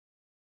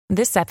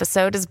This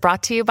episode is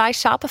brought to you by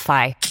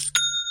Shopify.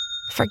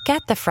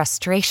 Forget the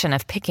frustration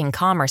of picking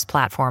commerce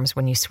platforms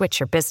when you switch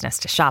your business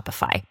to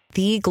Shopify,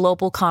 the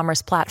global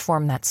commerce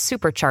platform that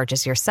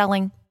supercharges your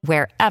selling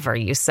wherever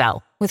you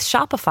sell. With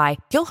Shopify,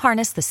 you'll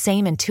harness the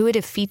same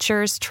intuitive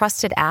features,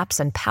 trusted apps,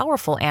 and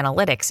powerful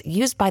analytics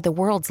used by the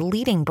world's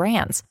leading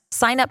brands.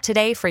 Sign up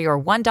today for your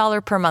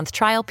 $1 per month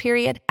trial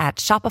period at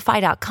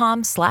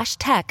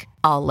shopify.com/tech,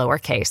 all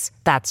lowercase.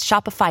 That's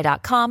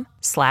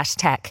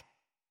shopify.com/tech.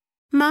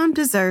 Mom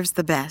deserves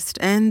the best,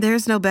 and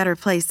there's no better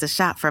place to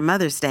shop for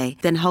Mother's Day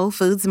than Whole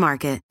Foods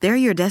Market. They're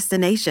your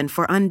destination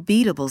for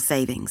unbeatable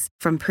savings,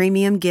 from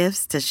premium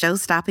gifts to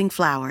show-stopping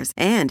flowers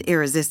and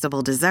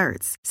irresistible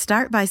desserts.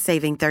 Start by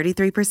saving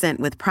 33%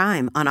 with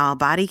Prime on all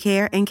body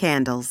care and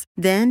candles.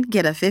 Then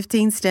get a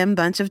 15-stem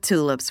bunch of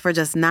tulips for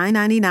just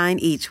 $9.99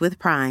 each with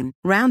Prime.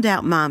 Round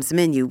out Mom's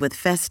menu with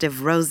festive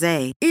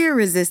rosé,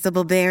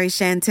 irresistible berry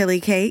chantilly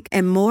cake,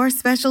 and more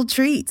special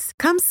treats.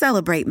 Come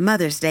celebrate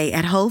Mother's Day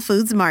at Whole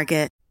Foods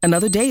Market.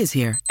 Another day is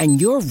here,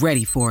 and you're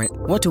ready for it.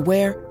 What to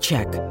wear?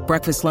 Check.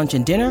 Breakfast, lunch,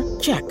 and dinner?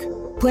 Check.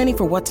 Planning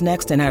for what's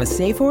next and how to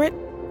save for it?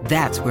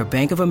 That's where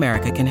Bank of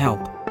America can help.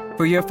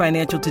 For your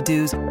financial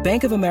to-dos,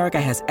 Bank of America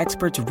has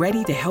experts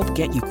ready to help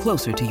get you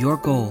closer to your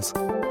goals.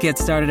 Get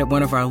started at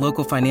one of our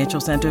local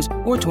financial centers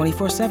or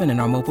 24/7 in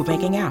our mobile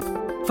banking app.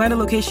 Find a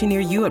location near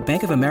you at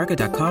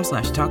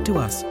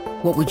bankofamerica.com/talktous.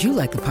 What would you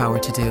like the power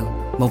to do?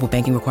 Mobile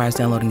banking requires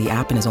downloading the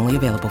app and is only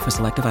available for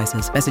select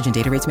devices. Message and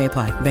data rates may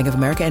apply. Bank of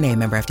America N.A.,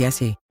 member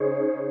FDIC.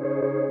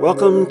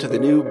 Welcome to the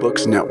New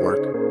Books Network.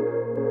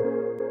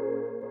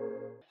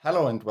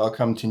 Hello and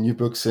welcome to New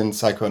Books in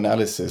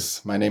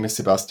Psychoanalysis. My name is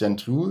Sebastian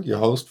Truhl, your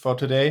host for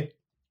today.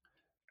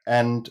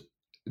 And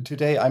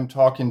today I'm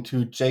talking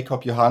to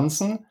Jacob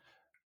Johanssen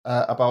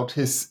about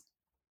his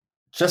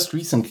just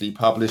recently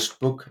published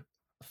book,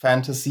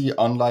 Fantasy,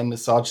 Online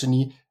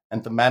Misogyny,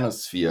 and the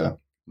Manosphere,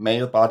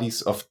 Male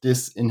Bodies of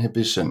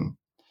Disinhibition.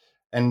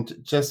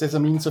 And just as a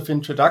means of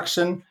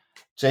introduction,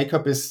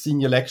 Jacob is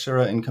Senior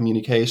Lecturer in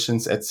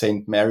Communications at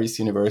St. Mary's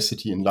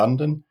University in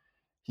London.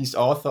 He's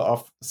author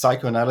of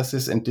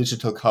Psychoanalysis and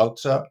Digital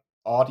Culture,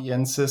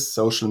 Audiences,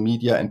 Social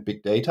Media, and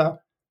Big Data,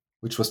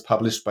 which was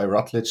published by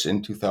Routledge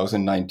in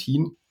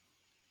 2019,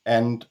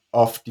 and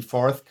of the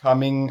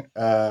forthcoming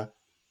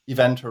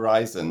Event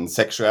Horizon,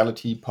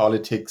 Sexuality,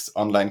 Politics,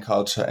 Online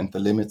Culture, and the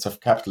Limits of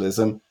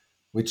Capitalism,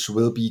 which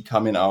will be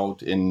coming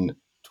out in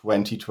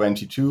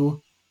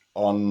 2022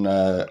 on,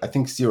 I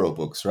think, Zero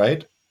Books,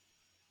 right?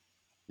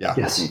 Yeah,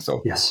 yes. I think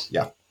so. Yes.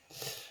 Yeah.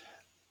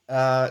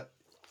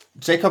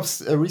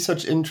 Jacob's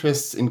research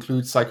interests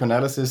include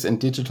psychoanalysis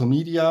and digital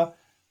media,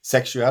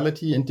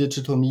 sexuality in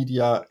digital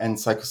media, and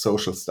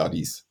psychosocial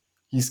studies.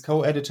 He's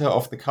co-editor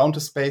of the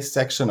Counterspace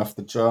section of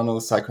the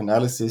journal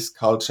Psychoanalysis,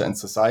 Culture and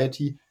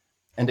Society,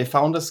 and a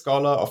founder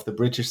scholar of the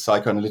British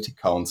Psychoanalytic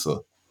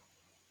Council.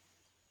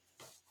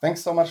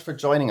 Thanks so much for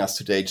joining us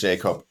today,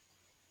 Jacob.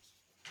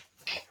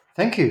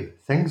 Thank you.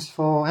 Thanks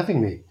for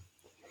having me.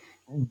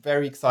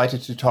 Very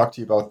excited to talk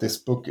to you about this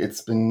book.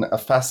 It's been a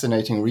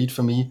fascinating read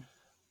for me.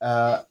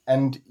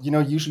 And,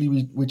 usually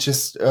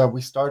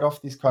we start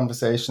off these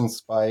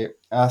conversations by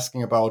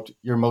asking about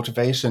your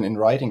motivation in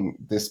writing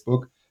this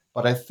book.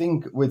 But I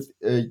think with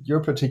your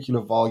particular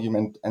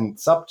volume and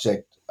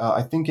subject,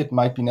 I think it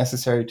might be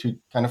necessary to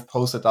kind of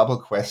pose a double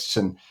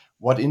question.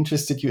 What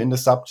interested you in the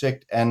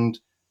subject, and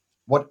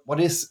what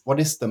is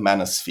the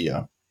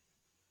Manosphere?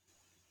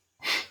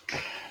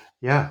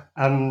 Yeah.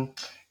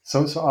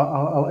 So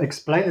I'll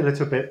explain a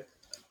little bit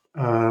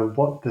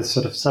what the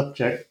sort of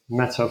subject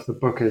matter of the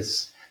book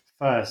is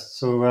first.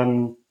 So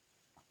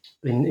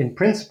in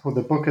principle,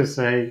 the book is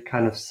a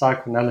kind of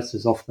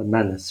psychoanalysis of the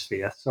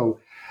Manosphere. So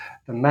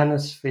the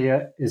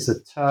Manosphere is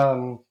a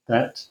term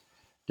that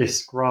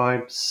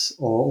describes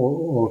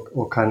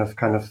or kind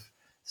of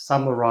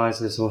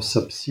summarizes or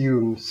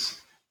subsumes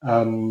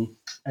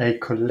a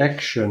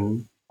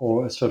collection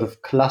or a sort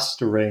of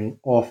clustering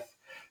of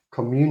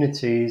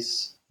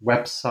communities,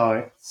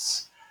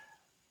 websites,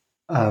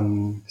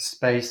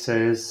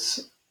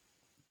 spaces,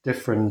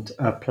 different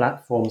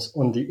platforms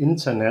on the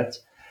internet.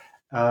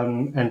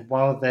 And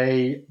while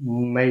they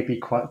may be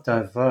quite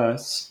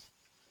diverse,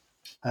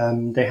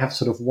 they have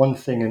sort of one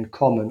thing in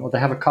common, or they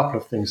have a couple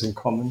of things in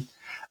common.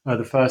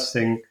 The first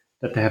thing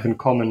that they have in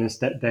common is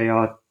that they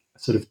are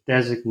sort of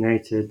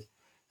designated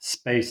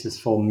spaces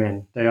for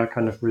men. They are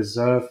kind of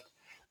reserved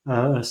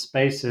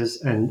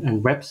spaces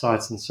and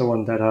websites and so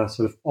on that are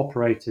sort of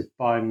operated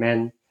by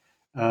men,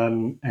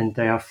 and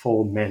they are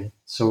for men.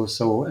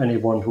 So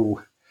anyone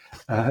who,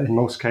 in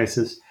most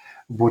cases,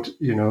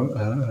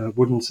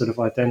 wouldn't sort of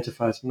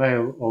identify as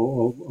male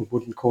or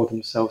wouldn't call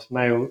themselves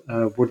male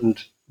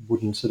wouldn't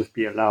sort of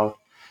be allowed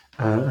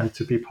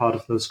to be part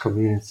of those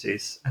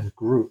communities and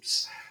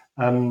groups.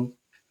 The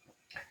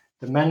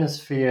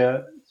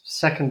Manosphere,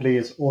 secondly,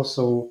 is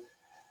also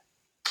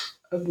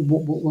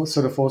what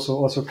sort of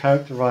also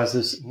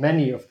characterizes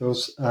many of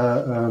those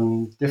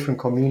different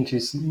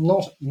communities.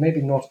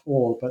 Maybe not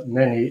all, but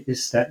many,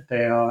 is that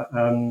they are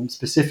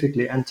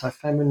specifically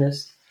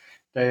anti-feminist.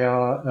 They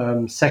are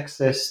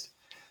sexist.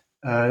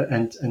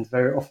 and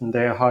very often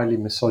they are highly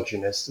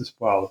misogynist as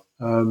well,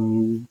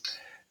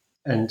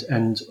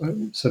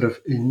 sort of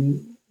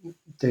in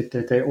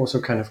they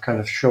also kind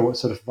of show a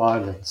sort of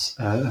violence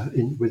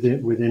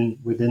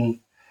within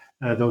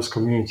those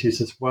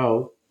communities as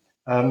well.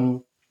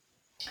 And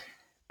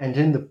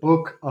in the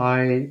book,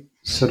 I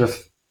sort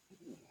of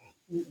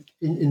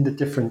in the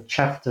different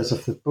chapters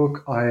of the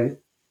book, I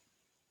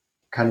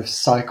kind of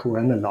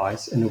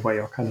psychoanalyze in a way,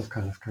 or kind of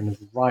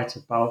write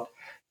about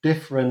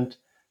different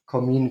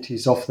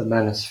communities of the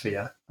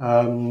manosphere,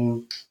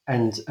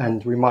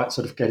 and we might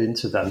sort of get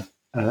into them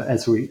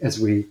as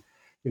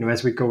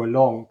we go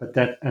along. But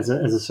that as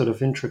a sort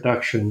of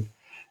introduction,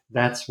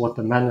 that's what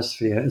the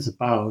manosphere is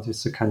about.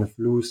 It's a kind of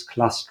loose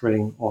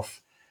clustering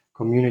of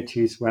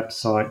communities,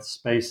 websites,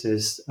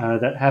 spaces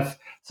that have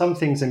some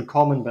things in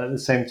common, but at the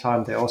same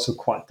time they're also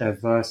quite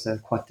diverse. They're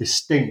quite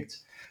distinct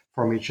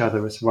from each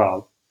other as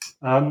well.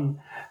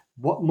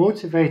 What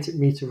motivated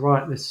me to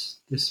write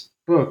this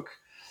book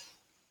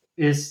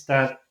is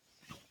that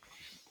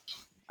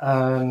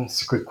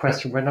it's a good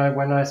question. When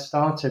I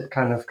started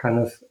kind of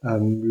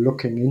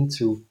looking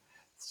into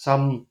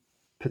some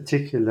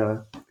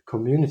particular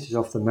communities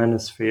of the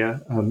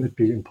manosphere, it'd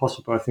be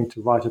impossible, I think,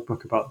 to write a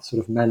book about the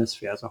sort of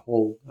manosphere as a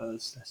whole.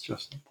 That's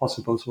just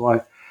impossible. So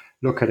I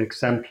look at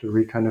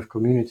exemplary kind of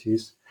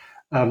communities.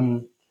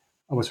 I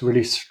was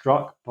really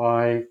struck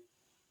by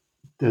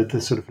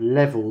the sort of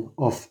level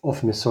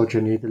of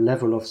misogyny, the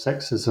level of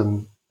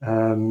sexism,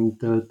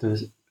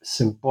 the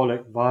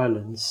symbolic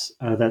violence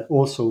that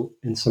also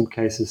in some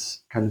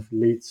cases kind of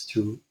leads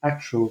to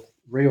actual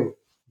real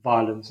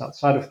violence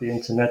outside of the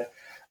internet.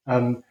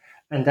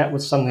 And that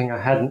was something I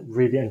hadn't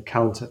really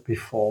encountered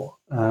before,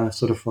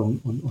 sort of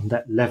on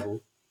that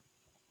level.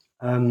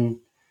 And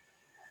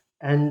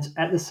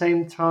at the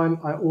same time,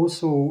 I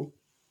also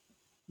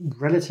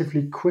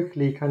relatively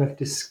quickly kind of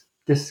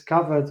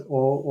discovered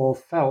or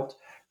felt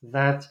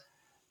that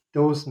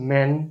those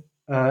men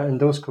in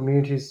those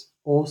communities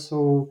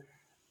also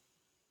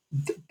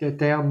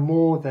they are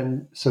more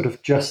than sort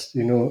of just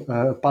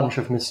a bunch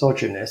of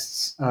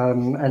misogynists,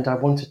 and I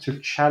wanted to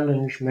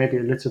challenge maybe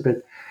a little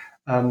bit.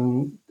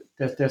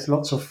 There's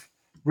lots of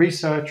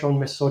research on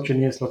misogyny.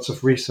 There's lots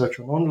of research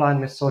on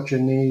online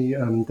misogyny.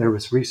 There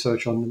was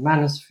research on the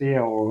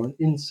manosphere or on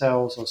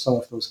incels or some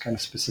of those kind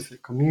of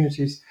specific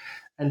communities,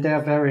 and they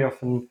are very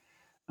often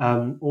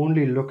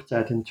only looked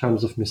at in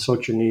terms of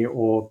misogyny,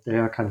 or they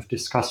are kind of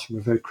discussed from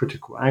a very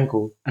critical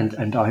angle.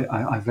 And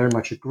I very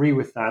much agree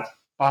with that.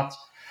 But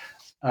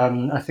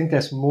I think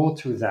there's more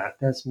to that.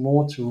 There's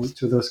more to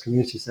those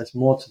communities. There's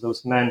more to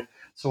those men.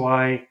 So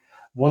I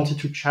wanted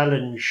to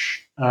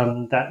challenge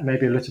that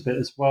maybe a little bit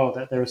as well,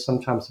 that there is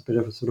sometimes a bit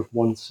of a sort of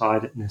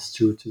one-sidedness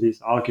to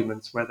these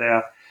arguments where they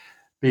are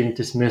being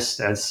dismissed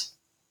as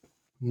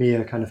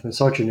mere kind of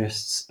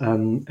misogynists.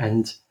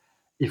 And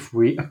if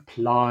we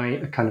apply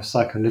a kind of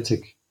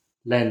psychoanalytic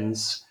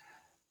lens,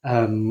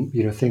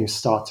 things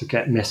start to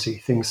get messy.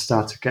 Things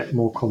start to get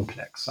more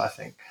complex, I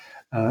think.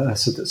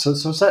 So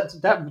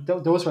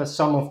those were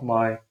some of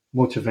my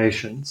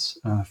motivations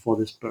for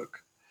this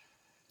book.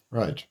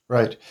 Right.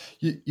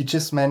 You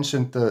just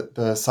mentioned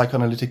the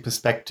psychoanalytic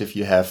perspective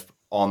you have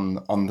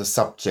on the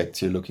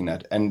subjects you're looking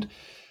at, and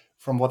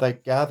from what I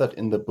gathered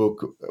in the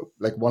book,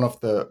 like one of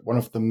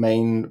the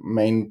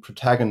main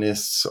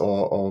protagonists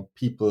or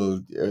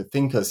people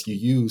thinkers you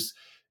use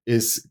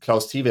is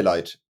Klaus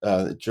Teweleit,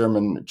 a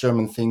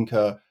German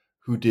thinker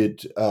who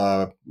did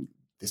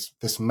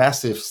this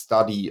massive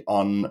study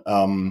on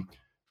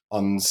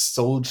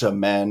soldier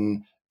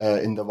men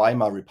in the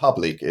Weimar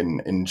Republic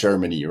in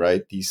Germany,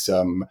 right? These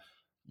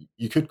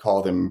you could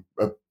call them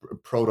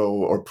proto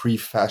or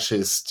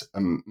pre-fascist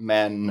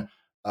men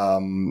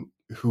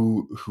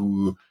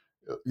who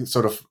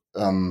sort of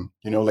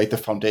laid the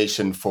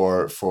foundation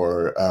for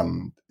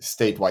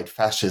statewide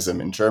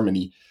fascism in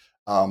Germany,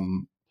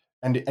 and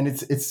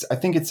it's I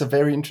think it's a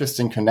very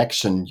interesting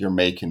connection you're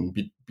making,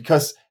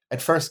 because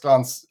at first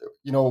glance,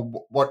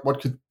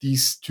 what could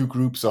these two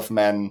groups of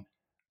men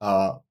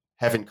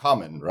have in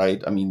common,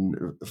 right? I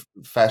mean,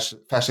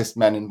 fascist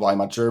men in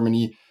Weimar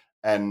Germany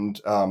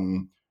and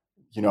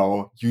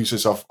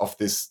users of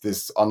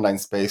this online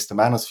space, the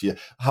Manosphere.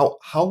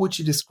 How would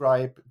you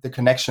describe the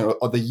connection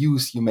or the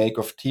use you make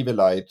of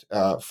Teweleit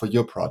for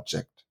your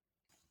project?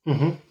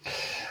 Mm-hmm.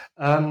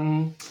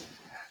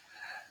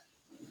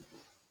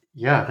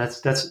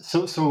 That's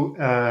so.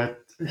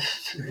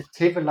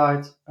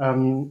 Teweleit,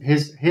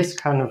 his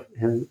kind of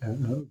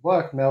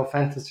work, Male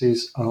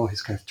Fantasies, or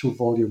his kind of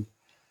 2-volume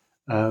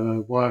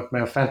work,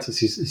 Male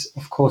Fantasies, is,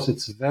 of course,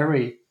 it's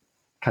very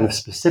kind of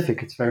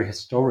specific. It's very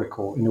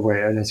historical in a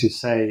way, and as you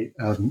say,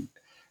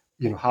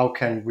 how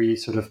can we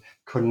sort of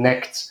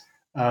connect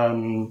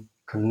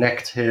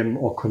him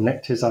or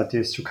connect his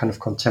ideas to kind of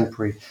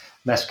contemporary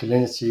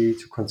masculinity,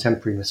 to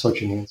contemporary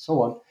misogyny, and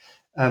so on.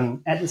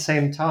 At the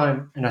same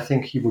time, and I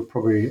think he would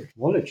probably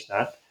acknowledge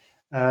that,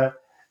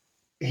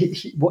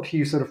 what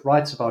he sort of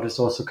writes about is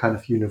also kind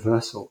of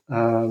universal,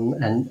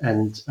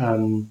 and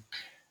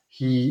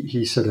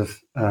he sort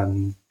of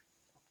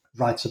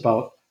writes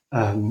about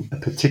a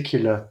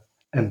particular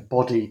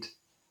embodied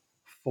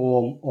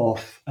form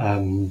of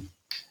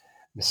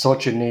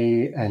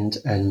misogyny and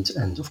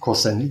of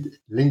course then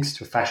links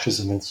to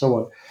fascism and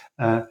so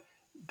on,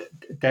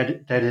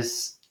 that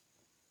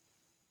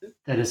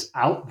is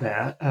out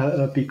there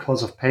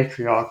because of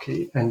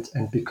patriarchy and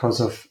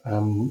because of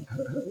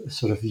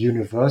sort of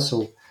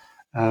universal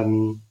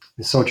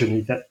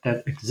misogyny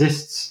that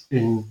exists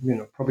in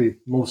probably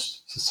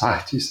most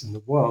societies in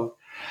the world.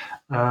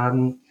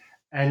 And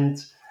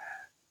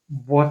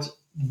when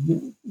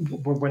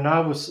I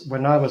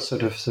was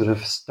sort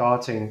of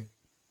starting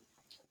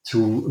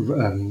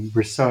to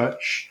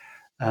research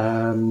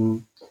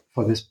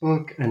for this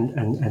book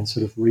and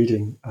sort of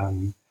reading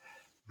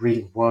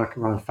work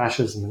around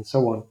fascism and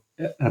so on,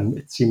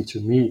 it seemed to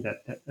me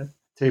that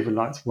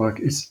Teveleit's work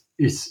is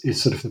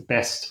sort of the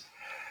best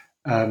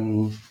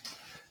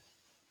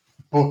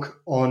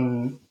book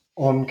on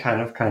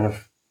kind of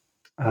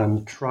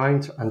trying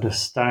to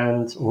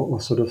understand or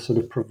sort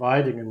of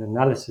providing an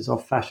analysis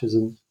of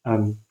fascism,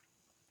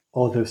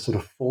 or the sort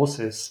of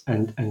forces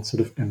and sort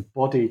of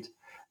embodied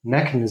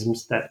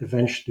mechanisms that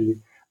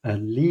eventually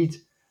lead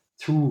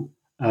to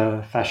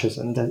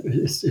fascism. That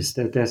is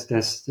there's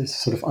this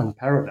sort of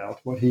unparalleled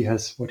what he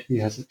has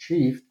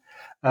achieved,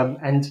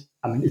 and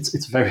I mean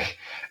it's very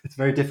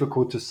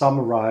difficult to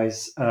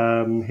summarize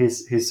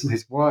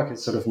his work.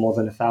 It's sort of more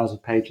than 1,000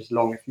 pages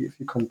long if you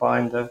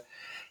combine the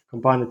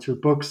two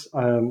books.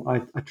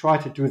 I try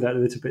to do that a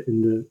little bit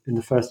in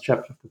the first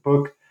chapter of the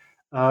book,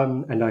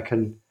 and I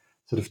can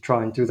sort of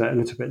try and do that a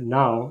little bit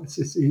now.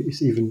 It's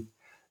even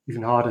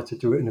harder to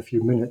do it in a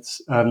few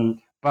minutes.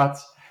 But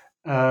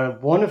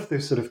one of the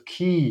sort of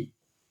key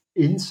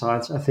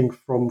insights, I think,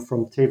 from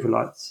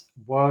Teveleit's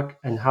work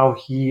and how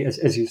he,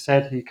 as you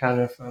said, he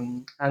kind of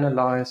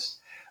analyzed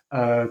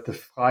the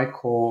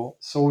Freikorps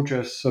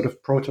soldiers, sort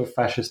of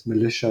proto-fascist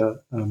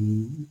militia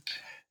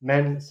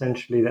men,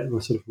 essentially, that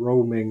were sort of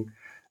roaming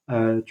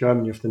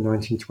Germany of the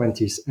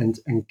 1920s and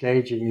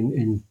engaging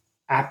in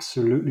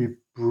absolutely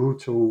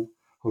brutal,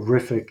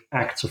 horrific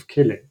acts of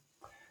killing.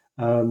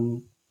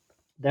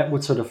 That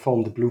would sort of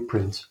form the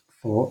blueprint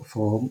for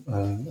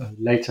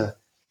later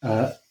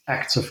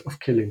acts of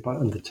killing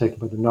undertaken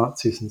by the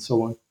Nazis and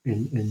so on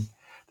in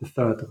the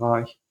Third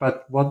Reich.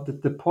 But what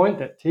the point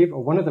that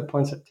one of the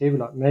points that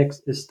Teveleit makes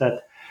is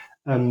that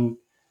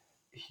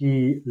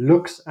he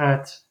looks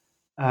at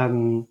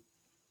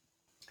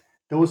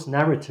those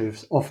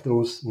narratives of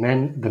those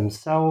men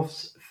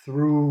themselves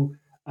through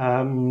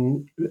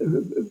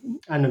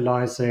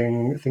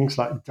analyzing things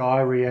like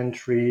diary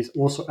entries,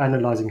 also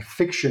analyzing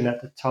fiction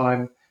at the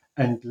time,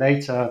 and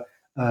later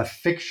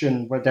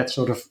fiction where that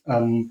sort of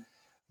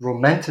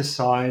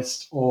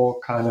romanticized or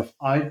kind of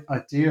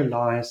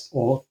idealized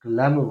or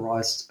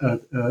glamorized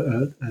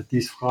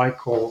these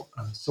Freikorps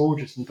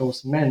soldiers and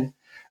those men.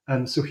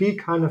 So he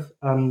kind of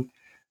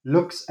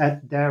looks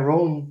at their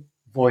own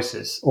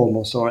voices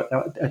almost, or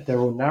at their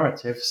own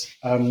narratives.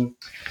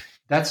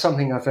 That's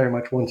something I very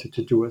much wanted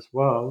to do as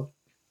well.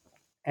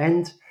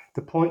 And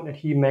the point that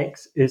he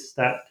makes is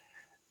that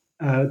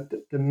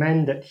the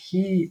men that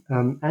he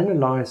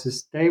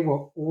analyzes, they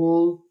were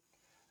all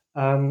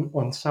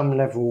on some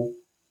level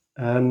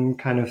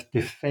kind of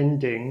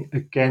defending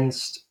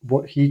against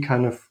what he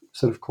kind of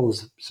sort of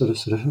calls sort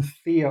of a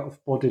fear of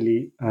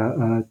bodily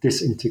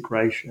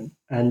disintegration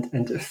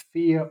and a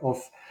fear of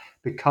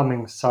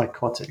becoming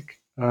psychotic.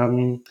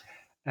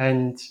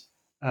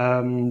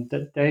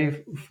 That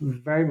they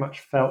very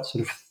much felt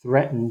sort of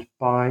threatened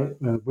by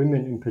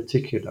women in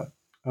particular.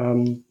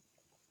 And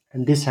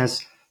this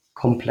has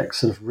complex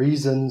sort of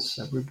reasons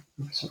that we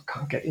sort of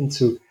can't get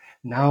into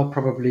now.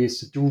 Probably is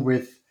to do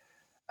with,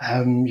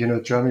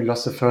 Germany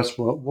lost the First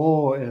World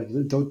War.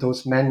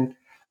 Those men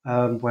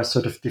were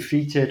sort of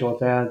defeated, or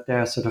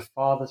their sort of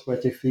fathers were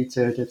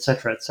defeated,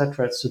 etc.,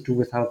 etc. It's to do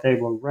with how they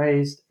were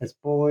raised as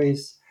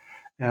boys,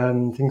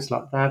 things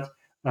like that.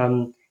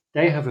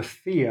 They have a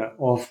fear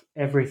of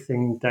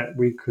everything that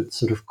we could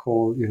sort of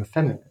call,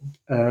 feminine,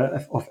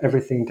 of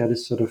everything that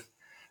is sort of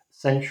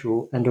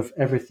sensual, and of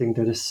everything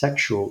that is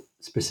sexual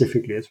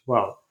specifically as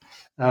well.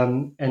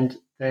 And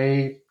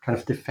they kind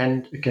of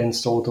defend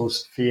against all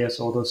those fears,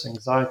 all those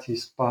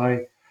anxieties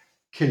by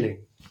killing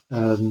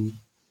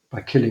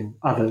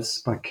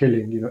others, by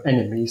killing,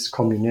 enemies,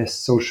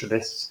 communists,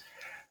 socialists,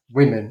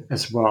 women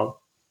as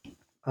well.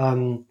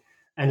 And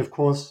of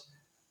course,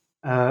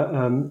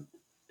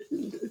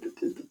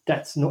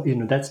 that's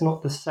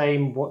not the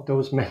same what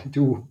those men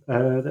do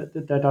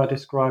that are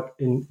described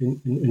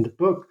in the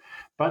book,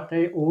 but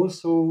they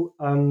also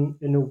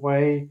in a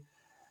way,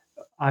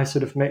 I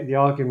sort of make the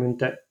argument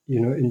that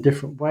in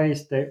different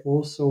ways they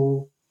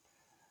also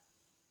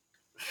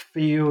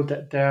feel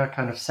that their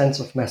kind of sense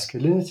of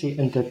masculinity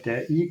and that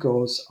their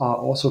egos are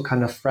also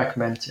kind of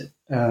fragmented,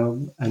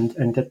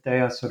 and that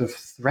they are sort of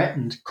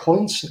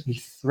constantly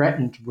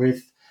threatened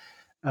with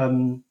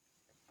kind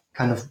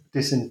of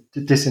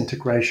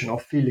disintegration, or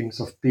feelings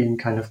of being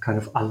kind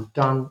of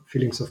undone,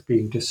 feelings of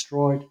being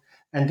destroyed.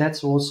 And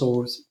that's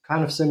also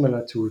kind of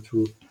similar to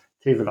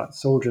Tevelite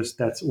soldiers,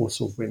 that's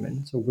also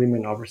women. So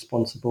women are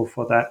responsible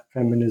for that.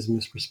 Feminism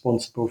is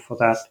responsible for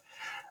that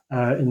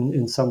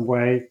in some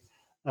way.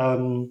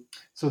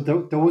 So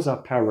those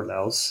are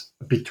parallels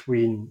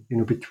between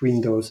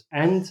those,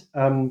 and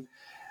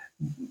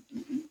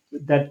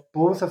that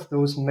both of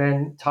those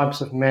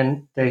types of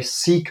men, they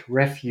seek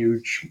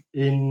refuge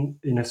in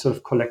a sort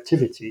of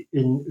collectivity.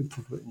 In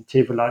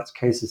Tevelite's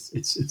case,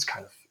 it's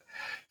kind of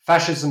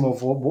fascism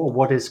of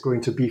what is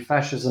going to be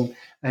fascism,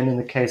 and in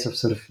the case of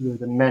sort of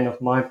the men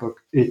of my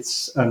book,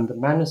 it's the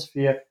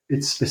Manosphere.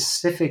 It's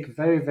specific,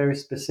 very very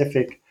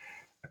specific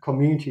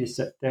communities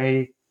that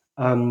they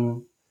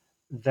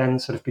then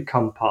sort of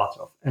become part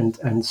of,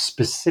 and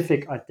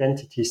specific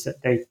identities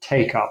that they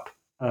take up,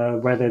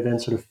 where they then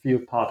sort of feel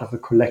part of a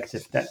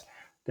collective that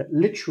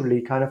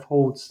literally kind of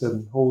holds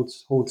them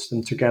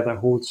together,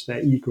 holds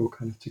their ego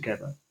kind of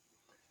together.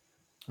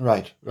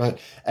 Right.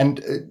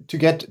 And to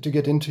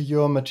get into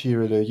your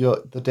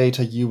material, the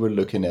data you were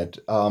looking at,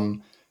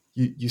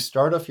 you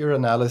start off your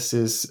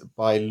analysis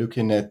by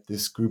looking at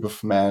this group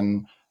of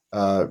men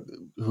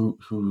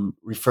who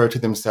refer to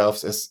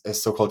themselves as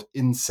so-called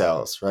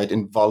incels, right?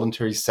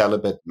 Involuntary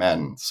celibate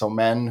men. So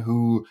men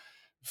who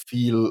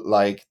feel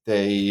like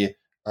they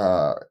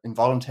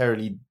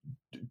involuntarily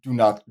do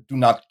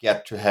not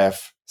get to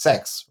have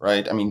sex,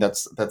 right? I mean,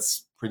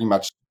 that's pretty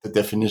much the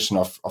definition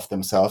of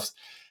themselves.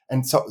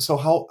 And so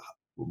how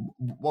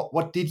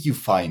what did you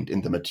find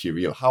in the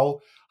material? How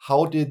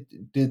did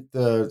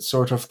the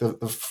sort of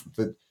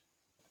the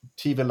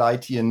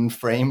Tevelitian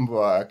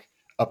framework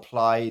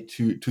apply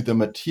to the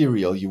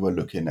material you were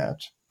looking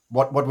at?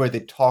 What were they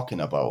talking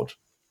about?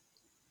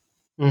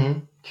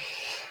 Mm-hmm.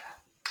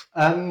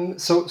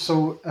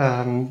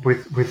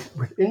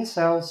 With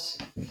incels,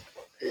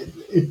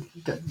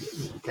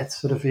 that's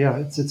sort of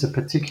it's a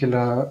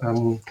particular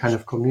kind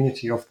of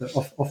community of the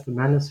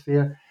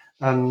Manosphere,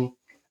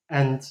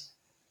 and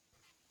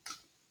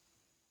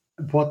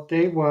what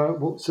they were.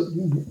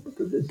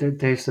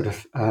 They sort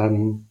of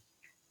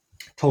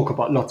talk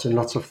about lots and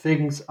lots of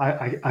things.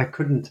 I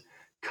couldn't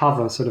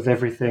cover sort of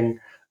everything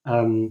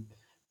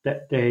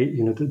that they,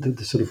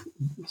 the sort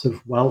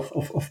of wealth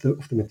of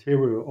the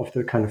material, of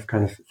the kind of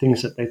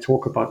things that they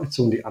talk about.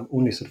 I'm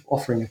only sort of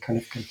offering a kind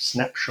of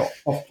snapshot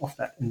of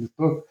that in the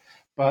book.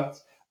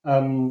 But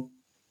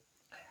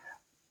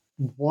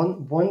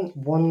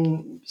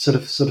one sort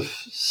of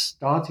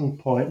starting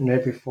point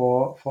maybe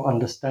for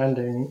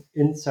understanding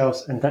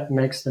incels, and that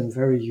makes them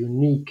very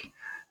unique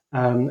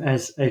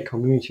as a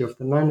community of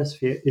the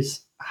Manosphere,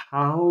 is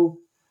how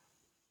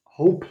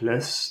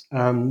hopeless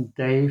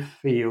they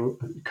feel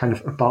kind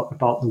of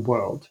about the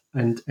world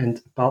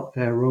and about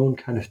their own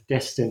kind of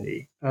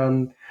destiny.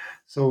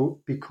 So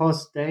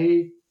because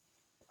they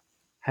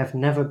have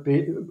never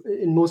been,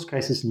 in most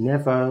cases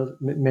never,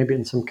 maybe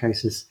in some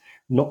cases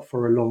not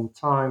for a long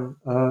time,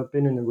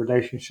 been in a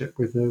relationship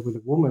with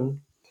a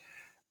woman,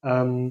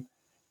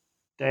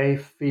 they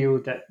feel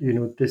that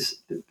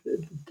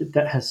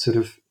that has sort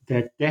of,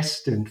 they're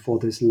destined for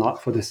this life,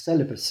 for this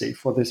celibacy,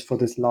 for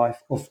this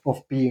life of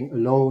being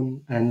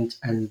alone and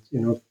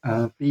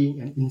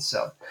being an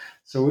incel.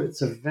 So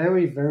it's a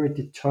very very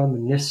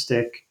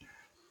deterministic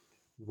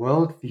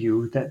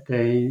worldview that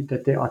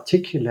they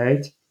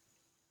articulate.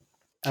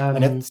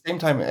 And at the same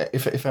time,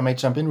 if I may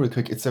jump in real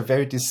quick, it's a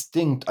very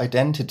distinct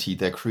identity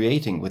they're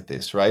creating with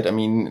this, right? I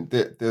mean,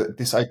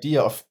 this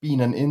idea of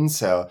being an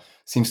incel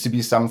seems to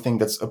be something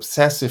that's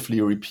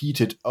obsessively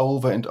repeated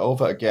over and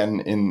over again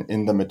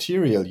in the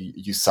material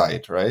you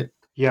cite, right?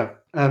 Yeah,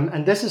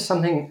 and this is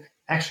something,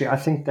 actually, I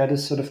think that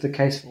is sort of the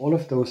case for all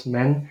of those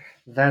men,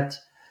 that,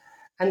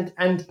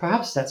 and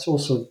perhaps that's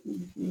also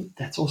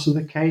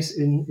the case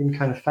in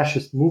kind of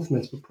fascist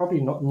movements, but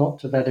probably not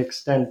to that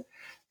extent,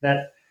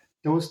 that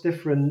those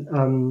different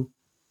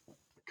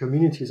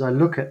communities I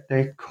look at,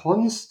 they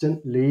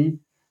constantly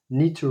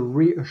need to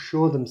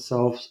reassure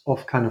themselves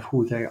of kind of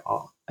who they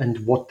are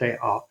and what they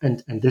are,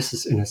 and this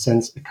is in a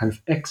sense a kind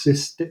of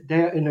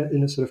they're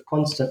in a sort of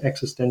constant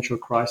existential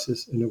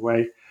crisis in a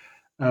way,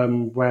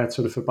 where it's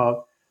sort of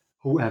about,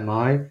 who am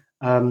I?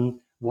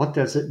 What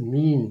does it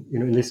mean,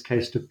 in this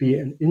case, to be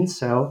an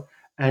incel?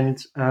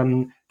 And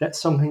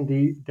that's something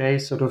they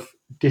sort of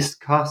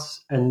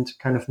discuss and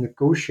kind of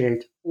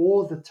negotiate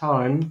all the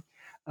time,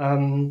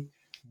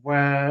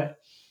 where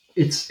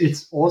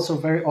it's also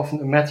very often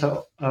a matter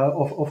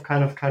of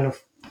kind of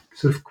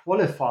sort of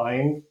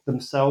qualifying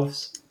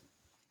themselves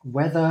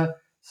whether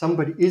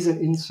somebody is an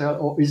incel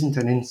or isn't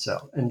an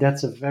incel. And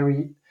that's a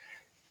very,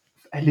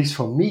 at least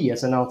for me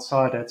as an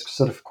outsider, it's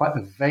sort of quite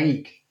a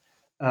vague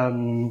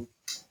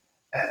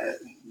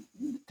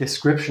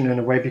description in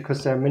a way,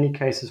 because there are many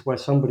cases where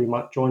somebody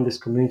might join this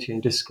community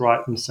and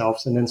describe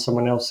themselves, and then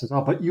someone else says,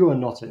 "Oh, but you are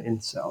not an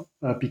incel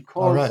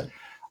because right.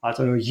 I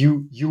don't know,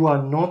 you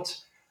are not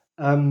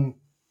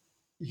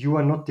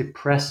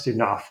depressed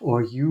enough,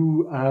 or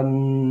you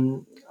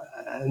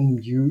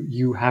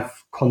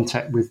have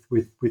contact with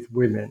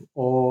women,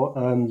 or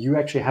you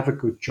actually have a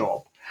good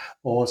job,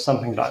 or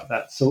something like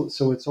that." So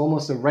it's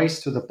almost a race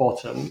to the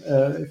bottom,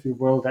 if you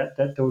will,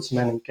 that those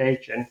men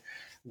engage in.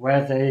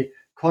 where they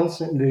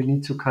constantly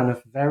need to kind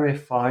of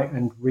verify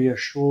and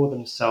reassure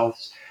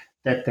themselves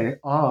that they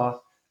are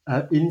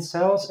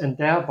incels, and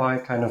thereby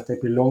kind of they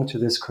belong to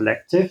this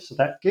collective. So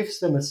that gives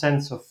them a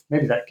sense of,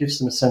 maybe that gives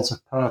them a sense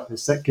of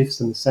purpose, that gives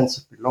them a sense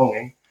of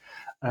belonging,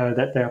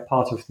 that they are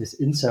part of this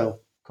incel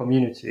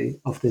community,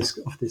 of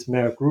this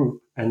male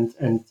group, and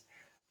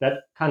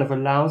that kind of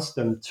allows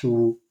them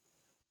to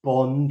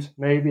bond,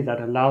 maybe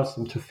that allows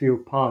them to feel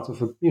part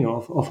of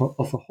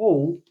a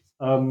whole,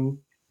 and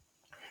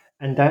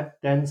that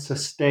then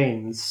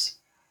sustains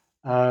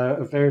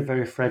a very,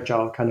 very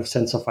fragile kind of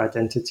sense of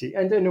identity.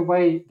 And in a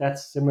way,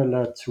 that's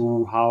similar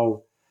to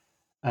how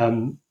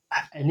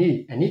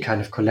any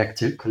kind of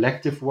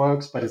collective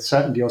works, but it's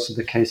certainly also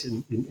the case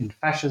in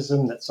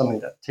fascism. That's something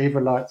that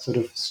Teveleit sort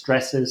of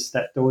stresses,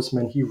 that those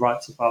men he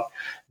writes about,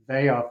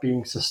 they are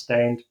being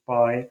sustained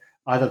by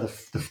either the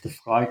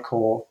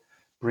Freikorps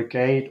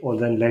brigade, or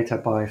then later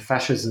by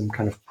fascism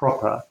kind of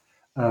proper,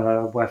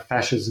 where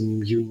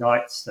fascism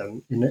unites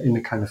them in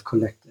a kind of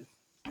collective.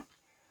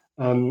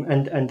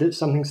 And it's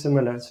something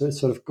similar. So it's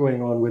sort of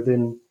going on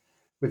within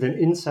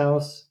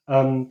incels.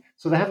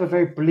 So they have a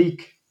very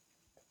bleak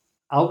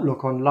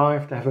outlook on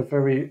life. They have a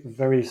very,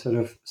 very sort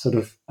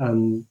of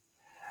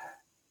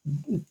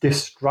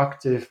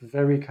destructive,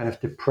 very kind of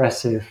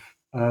depressive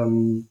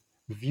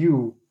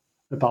view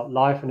about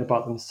life and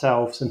about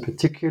themselves in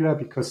particular,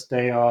 because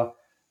they are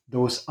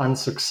those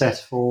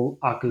unsuccessful,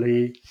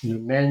 ugly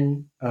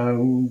men.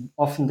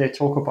 Often they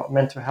talk about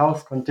mental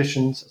health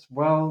conditions as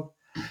well.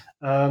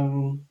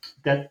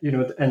 That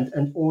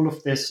and all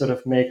of this sort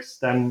of makes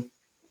them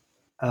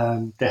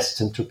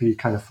destined to be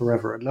kind of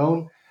forever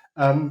alone.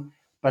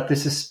 But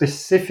this is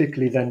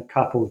specifically then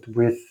coupled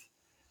with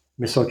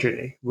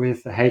misogyny,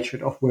 with the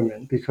hatred of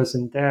women, because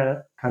in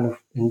their kind of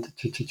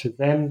to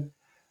them,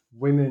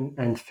 women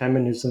and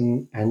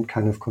feminism and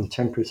kind of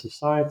contemporary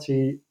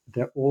society,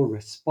 they're all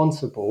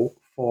responsible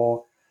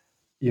for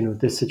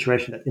this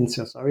situation that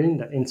incels are in,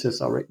 that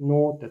incels are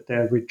ignored, that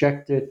they're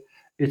rejected.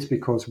 It's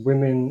because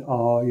women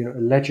are,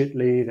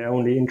 allegedly, they're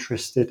only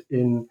interested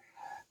in,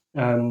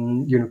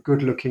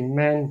 good-looking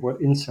men, what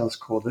incels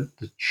call the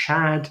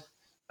Chad.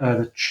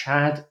 The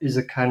Chad is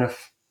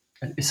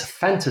it's a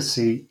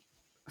fantasy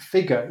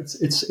figure.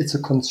 It's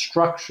a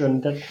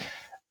construction that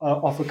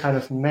of a kind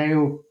of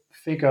male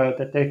figure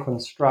that they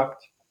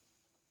construct,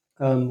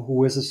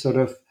 who is a sort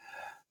of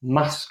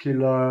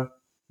muscular,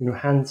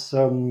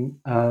 handsome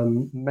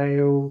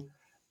male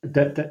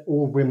that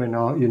all women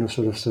are,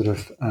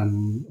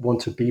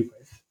 want to be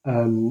with,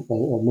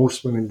 or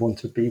most women want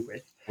to be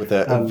with. With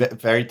a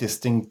very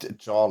distinct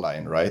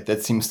jawline, right?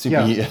 That seems to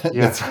be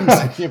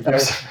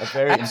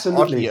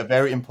a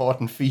very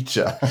important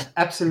feature.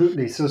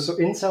 Absolutely. So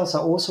incels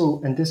are also,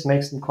 and this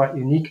makes them quite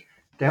unique,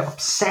 they're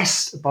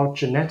obsessed about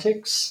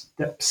genetics.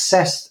 They're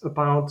obsessed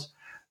about,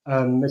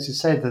 as you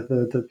say,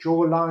 the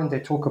jawline. They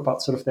talk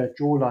about sort of their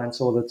jawlines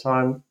all the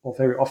time, or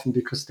very often,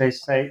 because they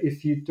say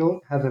if you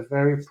don't have a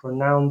very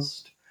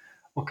pronounced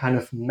or kind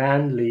of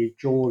manly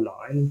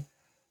jawline,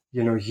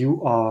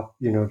 you are,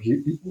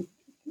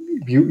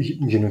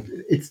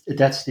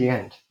 that's the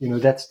end.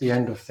 That's the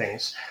end of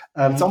things.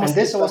 It's almost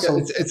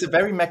it's a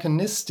very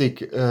mechanistic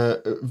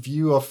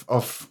view of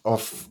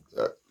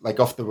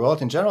the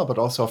world in general, but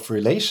also of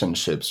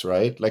relationships,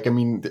 right? Like, I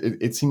mean,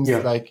 it seems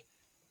like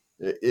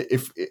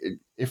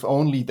if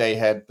only they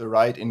had the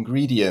right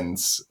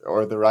ingredients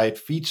or the right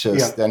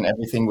features, then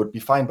everything would be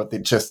fine. But they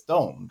just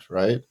don't,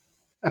 right?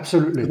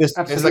 Absolutely.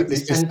 So there's like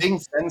this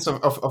distinct sense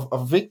of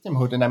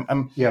victimhood, and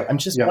I'm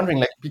just wondering,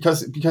 like,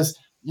 because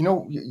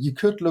you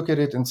could look at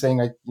it and saying,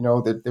 like,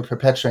 that they're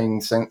perpetuating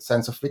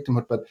sense of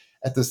victimhood, but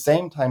at the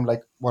same time,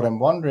 like, what I'm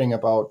wondering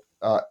about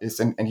is,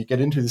 and you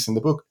get into this in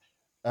the book,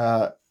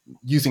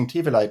 using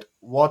Teveleit,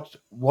 what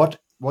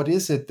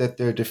is it that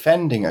they're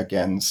defending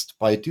against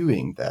by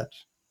doing that?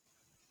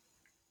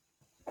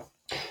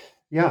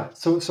 Yeah.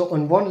 So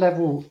on one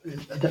level,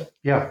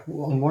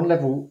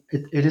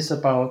 it is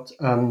about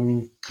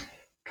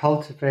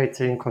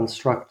cultivating,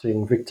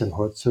 constructing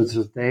victimhood. So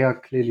they are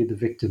clearly the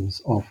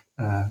victims of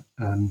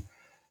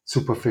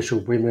superficial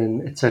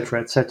women,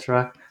 etc.,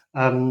 etc.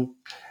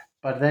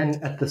 But then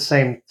at the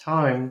same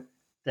time,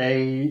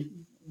 they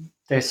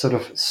sort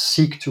of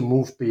seek to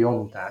move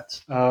beyond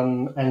that.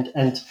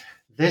 And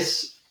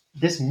this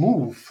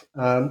move,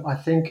 I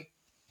think,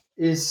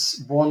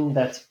 is one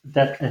that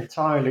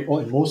entirely,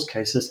 or in most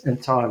cases,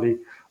 entirely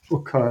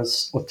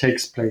occurs or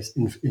takes place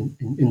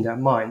in their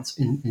minds,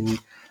 in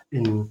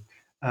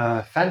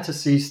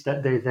fantasies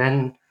that they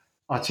then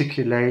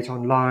articulate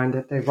online,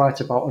 that they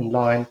write about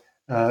online,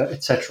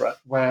 etc.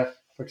 Where,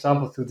 for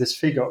example, through this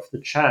figure of the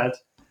Chad,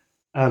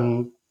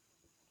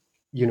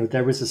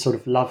 there is a sort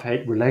of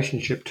love-hate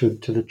relationship to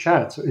the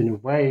Chad. So in a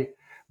way,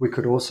 we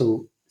could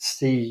also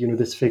see,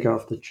 this figure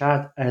of the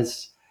Chad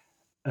as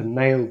a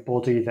male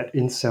body that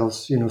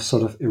incels,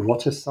 sort of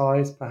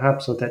eroticize,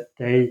 perhaps, or that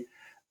they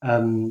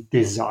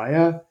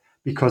desire,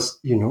 because,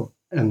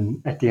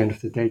 at the end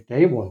of the day,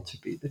 they want to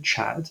be the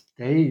Chad.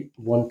 They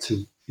want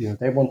to,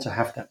 they want to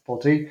have that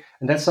body.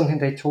 And that's something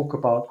they talk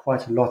about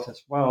quite a lot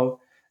as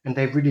well, and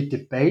they really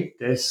debate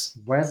this,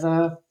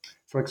 whether,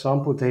 for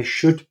example, they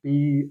should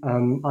be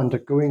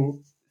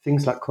undergoing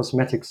things like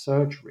cosmetic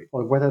surgery,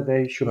 or whether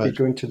they should be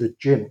going to the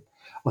gym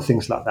or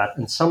things like that.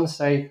 And some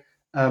say,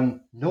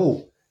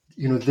 no,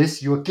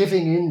 this, you're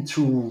giving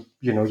into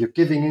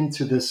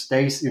the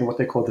Stacy, what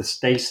they call the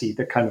Stacy,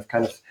 the kind of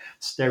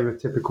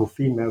stereotypical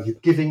female. You're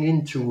giving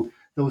into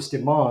those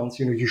demands.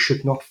 You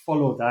should not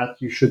follow that.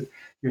 You should,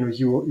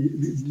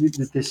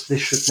 this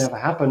should never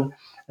happen.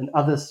 And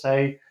others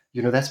say,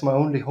 that's my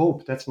only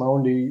hope. That's my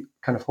only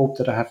kind of hope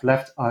that I have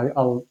left.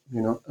 I'll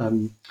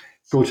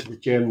go to the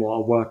gym, or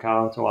I'll work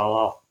out, or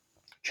I'll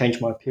change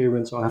my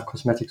appearance, or have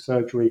cosmetic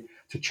surgery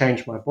to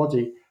change my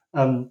body.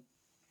 And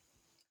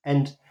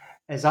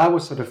as I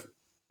was sort of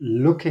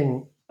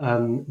looking,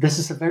 this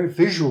is a very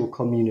visual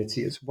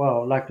community as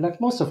well, like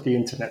most of the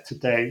internet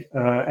today.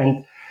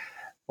 And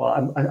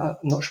well, I'm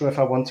not sure if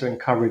I want to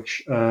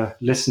encourage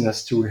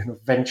listeners to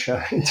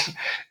venture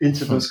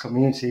into those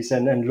communities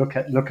and look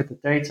at the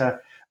data.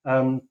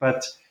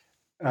 But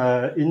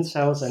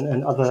incels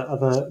and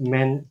other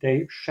men,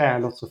 they share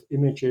lots of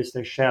images,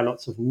 they share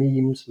lots of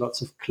memes,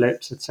 lots of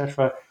clips,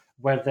 etc.,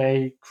 where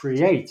they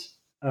create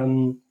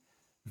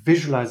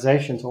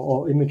visualizations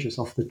or images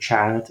of the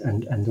child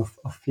and of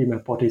female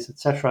bodies,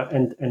 etc.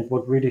 And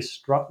what really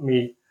struck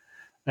me,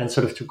 and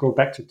sort of to go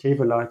back to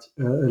Tevelite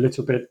a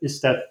little bit,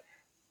 is that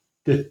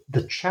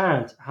the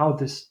chant, how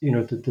this,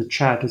 the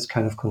chant is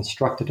kind of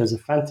constructed as a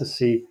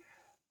fantasy.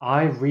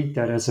 I read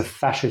that as a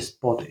fascist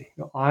body.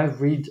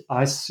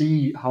 I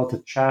see how the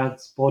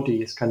child's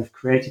body is kind of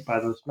created by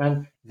those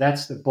men.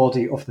 That's the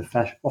body of the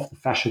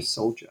fascist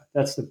soldier.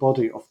 That's the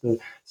body of the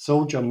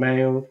soldier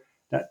male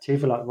that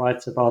Tevelite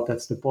writes about.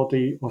 That's the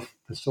body of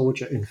the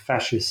soldier in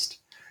fascist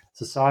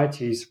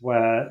societies,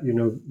 where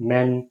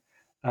men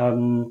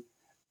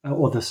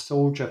or the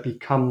soldier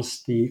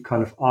becomes the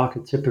kind of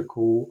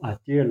archetypical,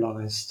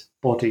 idealized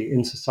body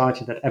in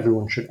society that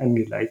everyone should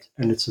emulate.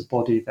 And it's a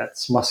body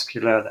that's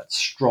muscular, that's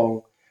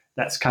strong,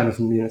 that's kind of,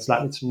 it's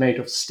like it's made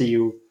of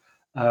steel,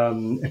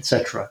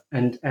 etc.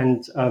 And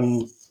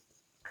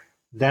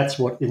that's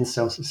what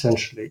incels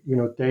essentially,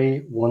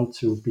 they want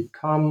to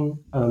become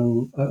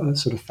a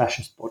sort of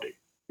fascist body,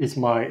 is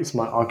my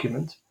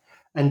argument.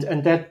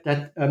 And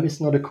that is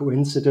not a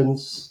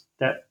coincidence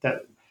that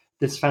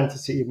this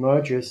fantasy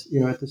emerges,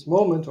 at this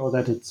moment, or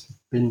that it's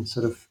been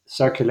sort of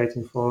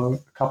circulating for a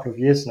couple of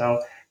years now.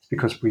 It's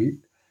because we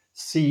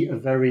see a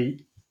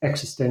very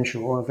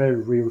existential or a very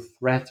real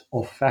threat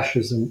of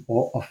fascism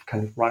or of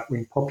kind of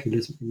right-wing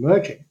populism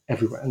emerging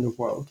everywhere in the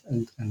world,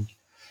 and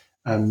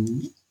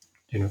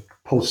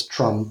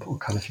post-Trump, or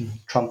kind of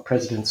Trump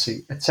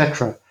presidency,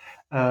 etc.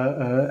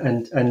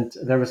 And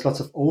there is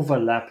lots of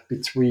overlap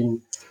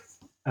between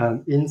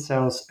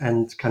incels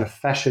and kind of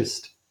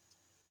fascist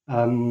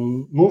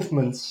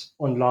movements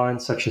online,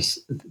 such as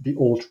the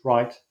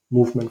alt-right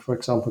movement, for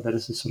example, that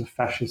is a sort of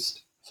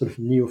fascist, sort of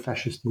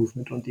neo-fascist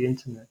movement on the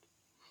internet.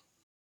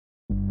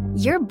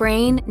 Your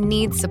brain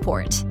needs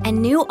support,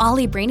 and new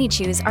Ollie Brainy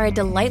Chews are a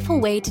delightful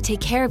way to take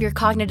care of your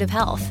cognitive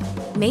health.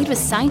 Made with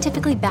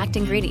scientifically backed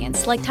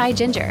ingredients like Thai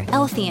ginger,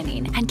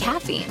 L-theanine, and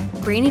caffeine,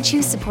 Brainy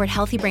Chews support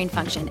healthy brain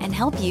function and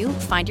help you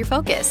find your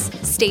focus,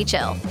 stay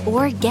chill,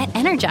 or get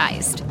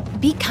energized.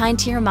 Be kind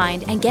to your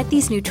mind and get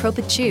these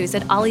nootropic chews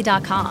at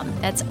ollie.com.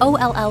 That's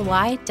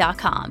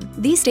OLLY.com.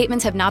 These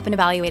statements have not been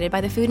evaluated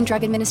by the Food and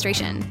Drug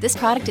Administration. This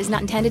product is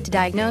not intended to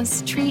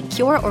diagnose, treat,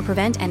 cure, or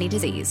prevent any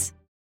disease.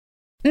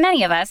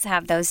 Many of us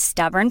have those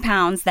stubborn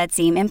pounds that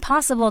seem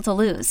impossible to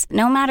lose,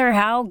 no matter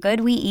how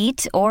good we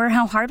eat or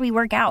how hard we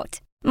work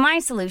out. My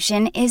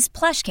solution is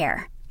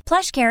PlushCare.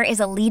 PlushCare is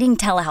a leading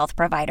telehealth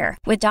provider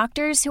with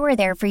doctors who are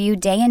there for you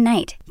day and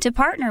night to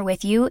partner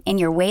with you in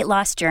your weight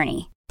loss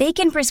journey. They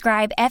can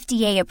prescribe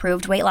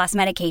FDA-approved weight loss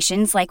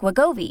medications like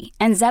Wegovy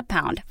and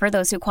Zepbound for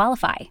those who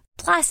qualify.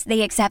 Plus,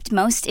 they accept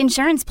most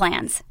insurance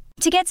plans.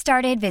 To get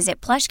started, visit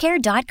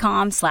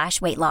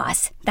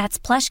plushcare.com/weightloss. That's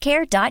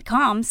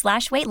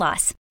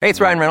plushcare.com/weightloss. Hey,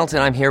 it's Ryan Reynolds,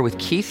 and I'm here with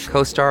Keith,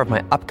 co-star of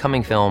my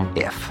upcoming film,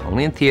 If,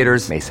 only in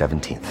theaters May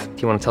 17th.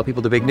 Do you want to tell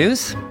people the big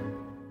news?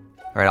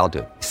 All right, I'll do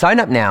it. Sign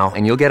up now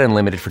and you'll get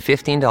unlimited for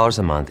 $15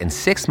 a month and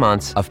 6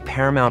 months of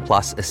Paramount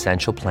Plus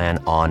Essential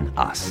Plan on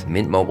us.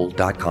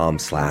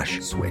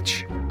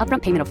 MintMobile.com/switch.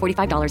 Upfront payment of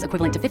 $45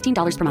 equivalent to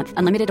 $15 per month.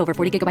 Unlimited over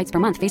 40 gigabytes per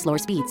month. Face lower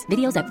speeds.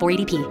 Videos at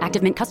 480p.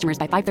 Active Mint customers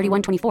by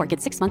 531.24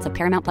 get 6 months of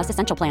Paramount Plus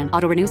Essential Plan.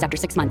 Auto renews after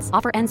 6 months.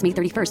 Offer ends May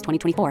 31st,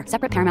 2024.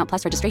 Separate Paramount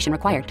Plus registration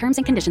required. Terms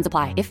and conditions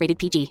apply if rated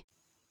PG.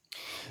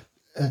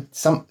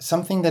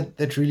 Something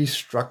that really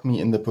struck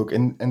me in the book,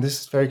 and this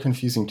is very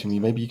confusing to me.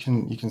 Maybe you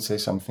can say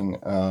something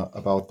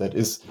about that.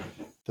 Is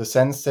the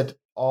sense that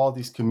all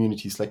these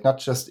communities, like not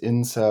just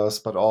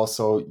incels, but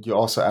you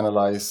also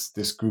analyze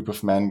this group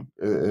of men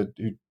who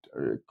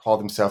call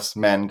themselves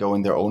men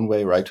going their own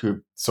way, right?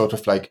 Who sort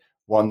of like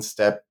one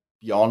step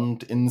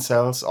beyond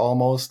incels,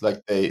 almost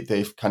like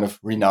they've kind of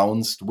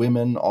renounced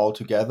women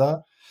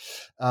altogether.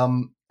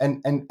 And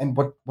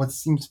what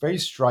seems very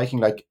striking,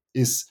 like,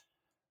 is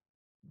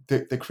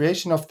the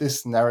creation of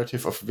this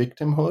narrative of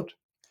victimhood,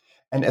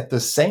 And at the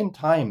same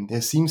time,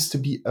 there seems to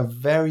be a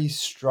very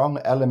strong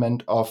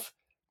element of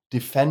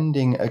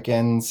defending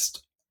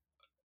against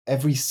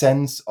every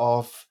sense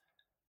of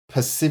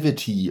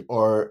passivity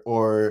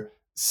or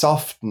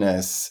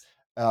softness,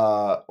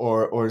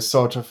 or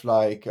sort of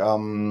like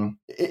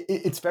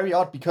it's very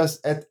odd because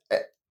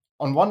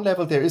on one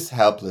level there is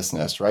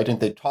helplessness, right? And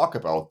they talk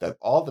about that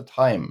all the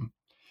time.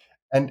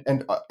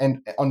 And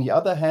on the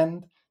other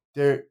hand,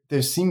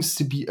 there seems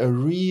to be a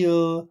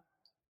real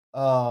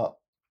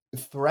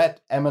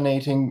threat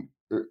emanating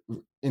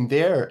in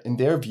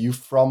their view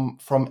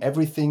from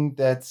everything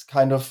that's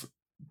kind of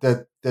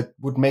that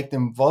would make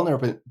them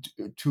vulnerable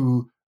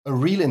to a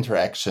real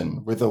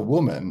interaction with a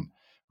woman,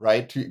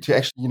 right? To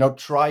actually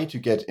try to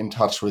get in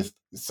touch with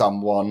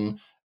someone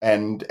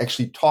and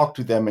actually talk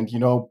to them and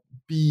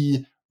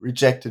be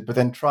rejected, but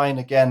then trying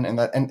again,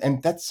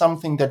 and that's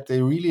something that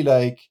they really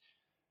like,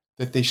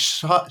 that they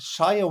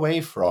shy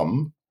away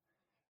from.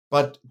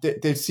 But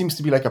there seems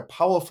to be like a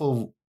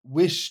powerful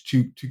wish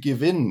to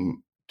give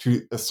in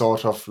to a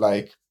sort of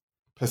like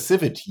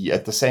passivity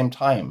at the same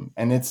time,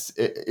 and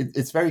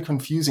it's very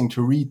confusing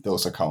to read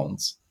those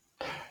accounts.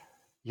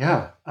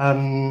 Yeah,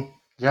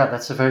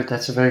 that's a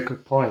very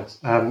good point,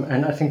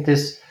 and I think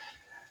this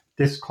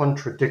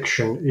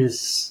contradiction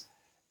is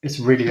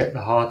really at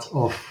the heart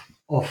of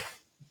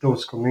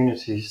those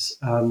communities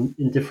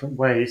in different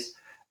ways,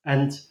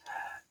 and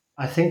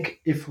I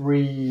think if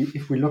we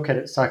look at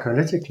it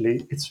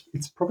psychoanalytically,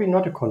 it's probably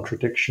not a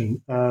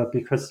contradiction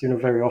because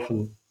very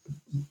often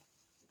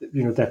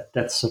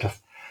that sort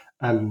of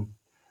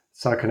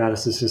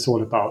psychoanalysis is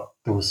all about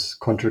those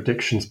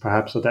contradictions,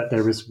 perhaps, or that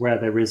there is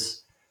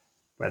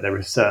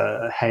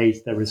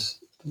hate, there is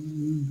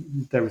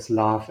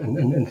love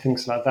and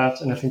things like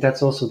that, and I think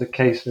that's also the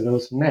case for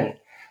those men.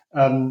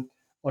 On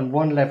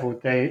one level,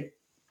 they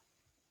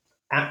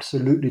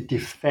absolutely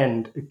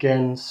defend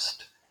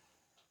against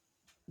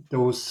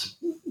those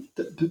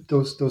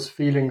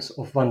feelings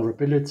of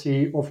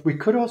vulnerability, of, we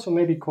could also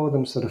maybe call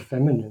them sort of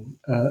feminine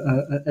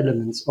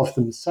elements of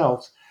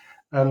themselves.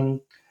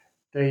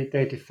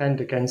 They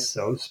defend against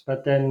those,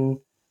 but then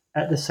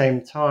at the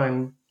same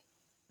time,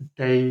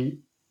 I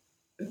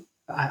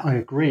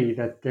agree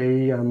that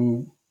they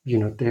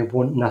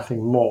want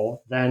nothing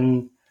more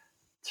than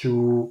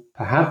to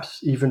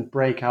perhaps even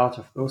break out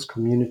of those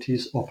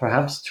communities, or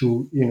perhaps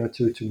to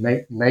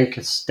make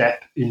a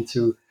step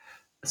into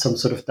some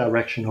sort of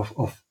direction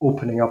of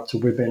opening up to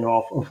women,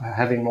 of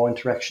having more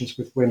interactions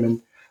with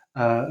women,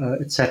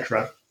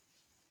 etc.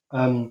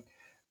 And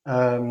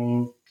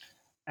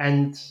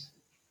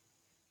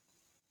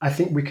I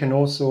think we can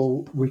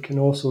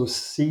also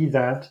see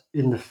that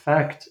in the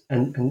fact,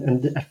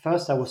 and at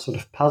first I was sort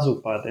of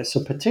puzzled by this.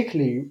 So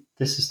particularly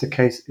this is the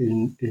case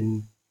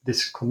in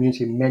this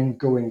community, men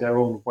going their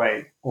own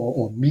way,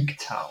 or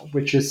MGTOW,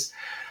 which is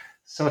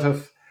sort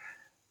of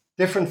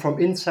different from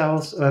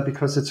incels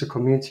because it's a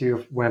community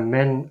where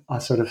men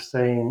are sort of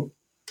saying,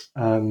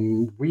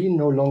 we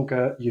no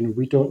longer,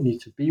 we don't need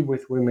to be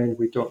with women,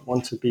 we don't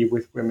want to be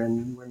with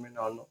women, women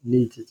are not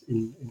needed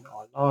in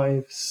our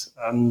lives.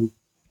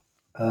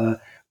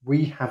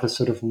 We have a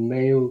sort of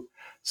male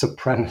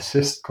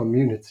supremacist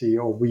community,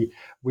 or we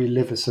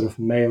live a sort of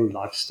male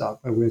lifestyle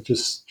where we're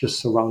just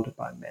surrounded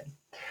by men.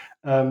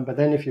 But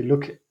then if you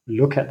look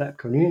at that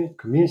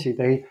community,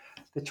 they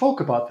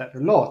talk about that a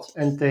lot,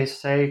 and they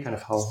say kind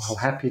of how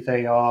happy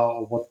they are,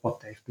 or what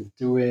they've been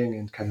doing,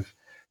 and kind of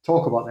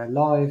talk about their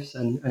lives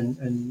and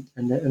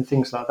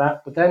things like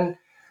that. But then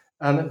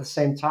at the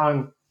same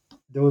time,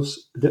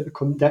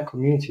 that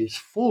community is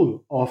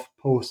full of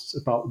posts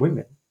about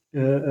women.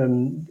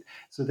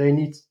 So they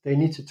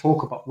need to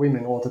talk about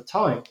women all the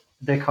time.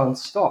 They can't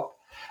stop.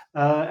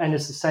 And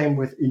it's the same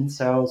with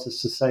incels.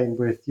 It's the same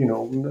with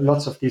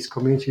lots of these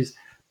communities.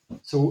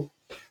 So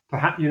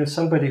perhaps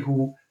somebody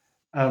who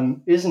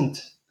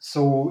isn't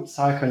so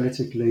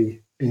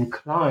psychoanalytically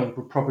inclined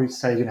would probably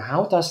say,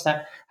 how does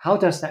that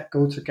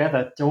go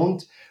together?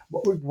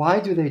 Why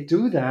do they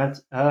do that?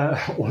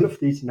 All of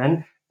these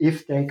men,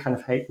 if they kind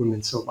of hate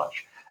women so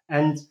much.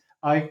 And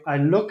I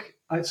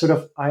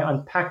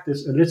unpack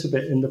this a little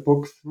bit in the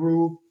book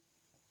through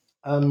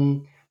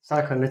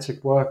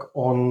psychoanalytic work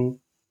on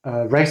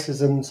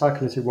racism,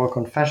 psychoanalytic work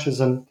on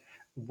fascism,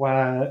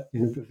 where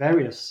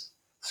various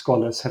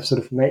scholars have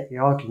sort of made the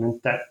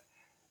argument that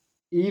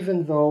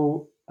even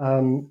though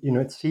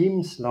it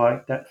seems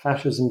like that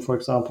fascism, for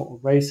example, or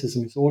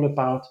racism is all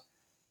about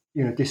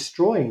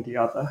destroying the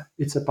other,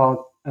 it's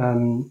about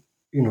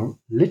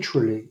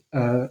literally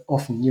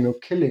often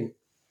killing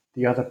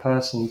the other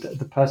person,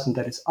 the person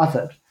that is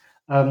othered.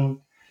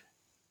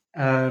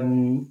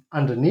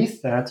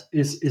 Underneath that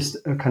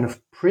is a kind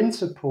of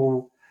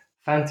principle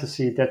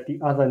fantasy that the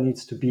other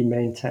needs to be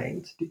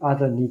maintained, the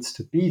other needs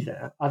to be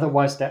there.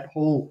 Otherwise, that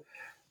whole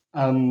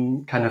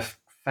kind of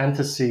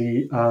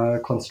fantasy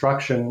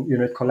construction,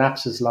 it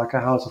collapses like a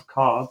house of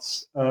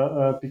cards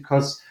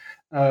because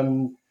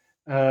in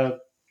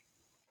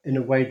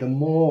a way, the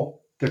more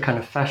the kind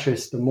of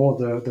fascist, the more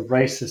the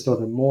racist, or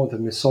the more the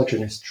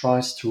misogynist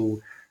tries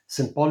to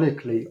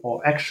symbolically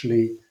or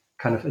actually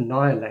kind of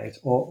annihilate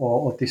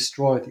or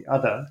destroy the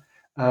other,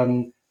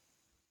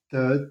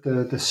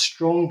 the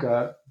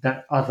stronger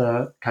that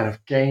other kind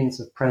of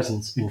gains a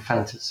presence in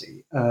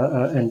fantasy,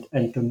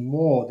 and the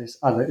more this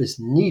other is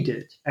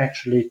needed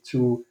actually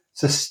to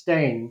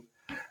sustain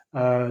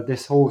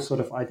this whole sort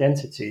of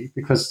identity,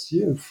 because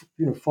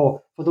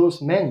for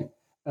those men,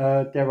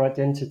 their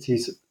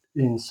identities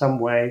in some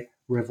way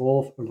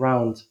revolve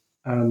around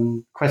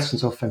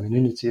questions of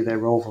femininity. They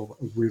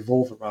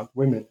revolve around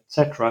women,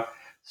 etc.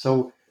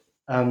 So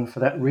for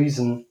that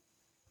reason,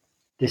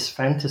 this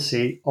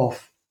fantasy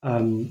of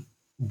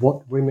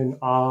what women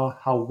are,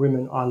 how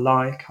women are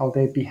like, how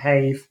they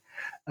behave,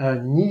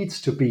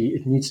 needs to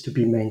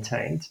be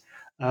maintained.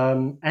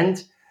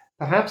 And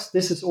perhaps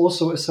this is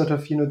also a sort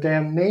of,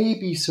 there may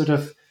be sort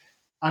of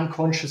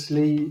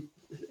unconsciously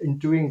in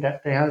doing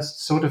that, they are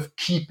sort of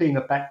keeping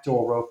a back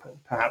door open,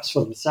 perhaps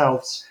for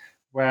themselves,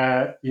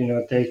 where,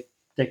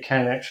 they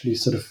can actually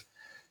sort of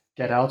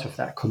get out of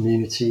that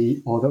community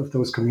or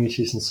those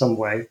communities in some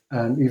way,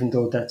 even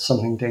though that's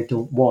something they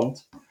don't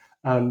want.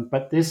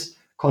 But this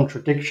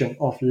contradiction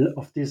of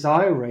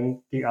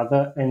desiring the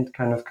other and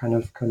kind of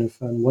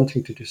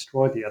wanting to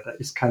destroy the other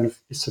is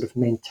sort of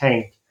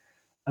maintained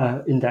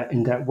in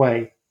that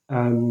way,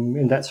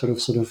 in that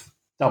sort of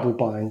double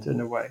bind in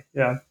a way.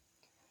 Yeah,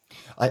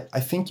 I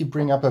think you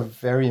bring up a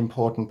very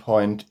important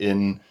point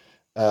in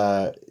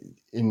the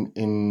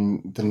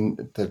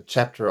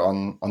chapter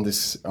on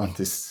this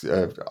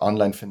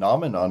online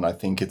phenomenon. I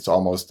think it's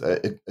almost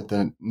the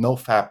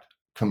NoFap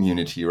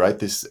community, right?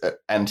 This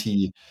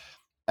anti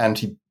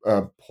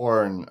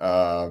porn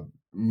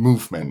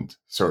movement,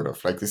 sort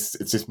of like this.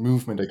 It's this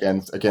movement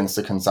against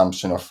the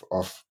consumption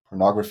of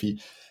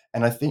pornography.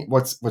 And I think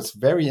what's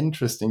very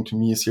interesting to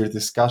me is your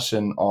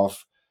discussion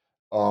of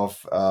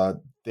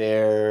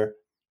their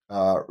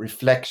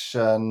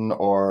reflection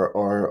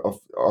or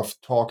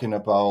of talking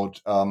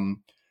about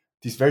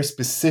these very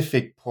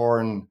specific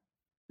porn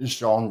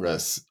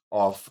genres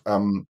of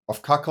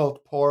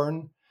cuckold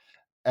porn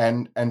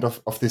and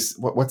of this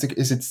what's it,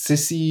 is it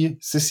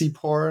sissy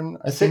porn?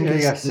 I think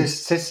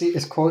sissy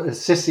is called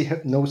sissy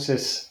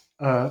hypnosis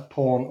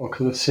porn, or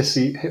called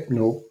sissy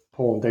hypno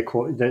porn. They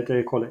call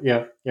it.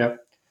 Yeah.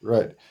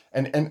 Right,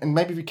 and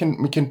maybe we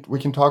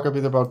can talk a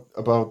bit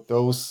about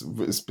those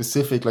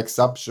specific like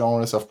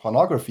subgenres of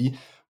pornography.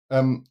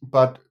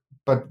 But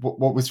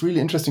what was really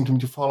interesting to me,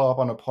 to follow up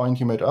on a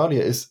point you made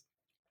earlier, is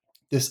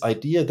this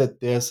idea that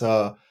there's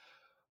a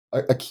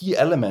key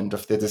element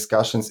of their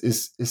discussions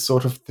is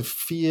sort of the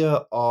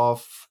fear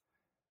of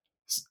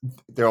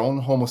their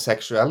own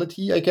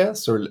homosexuality, I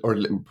guess, or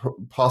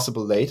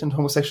possible latent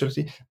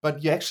homosexuality.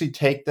 But you actually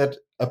take that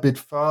a bit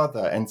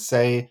further and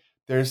say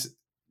they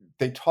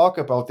talk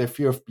about their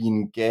fear of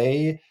being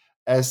gay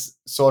as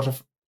sort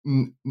of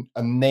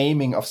a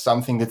naming of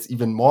something that's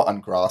even more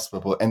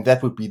ungraspable, and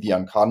that would be the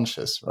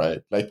unconscious,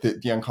 right? Like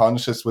the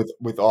unconscious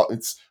with all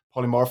its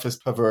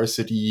polymorphous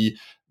perversity,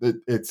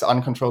 its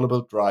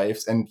uncontrollable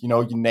drives, and you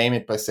name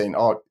it by saying,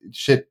 "Oh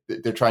shit,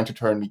 they're trying to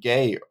turn me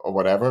gay" or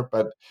whatever.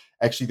 But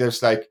actually, there's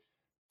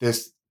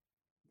this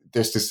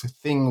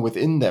thing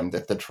within them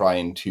that they're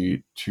trying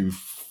to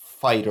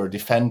fight or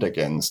defend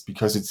against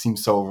because it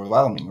seems so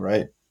overwhelming,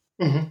 right?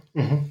 Mm-hmm,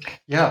 mm-hmm.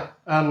 Yeah,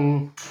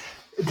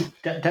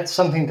 that's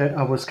something that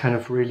I was kind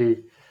of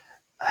really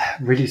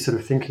sort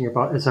of thinking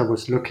about as I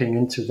was looking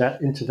into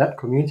that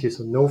community.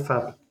 So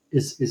NoFap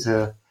is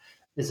an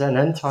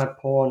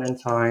anti-porn,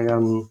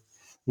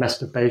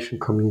 anti-masturbation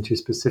community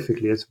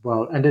specifically as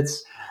well, and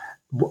it's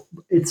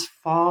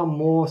far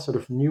more sort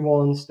of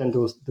nuanced than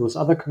those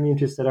other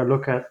communities that I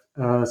look at.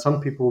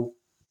 Some people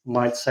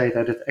might say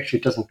that it actually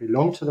doesn't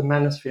belong to the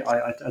Manosphere.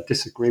 I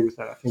disagree with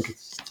that. I think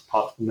it's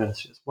part of the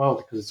Manosphere as well,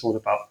 because it's all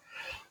about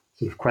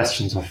sort of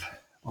questions of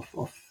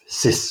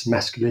cis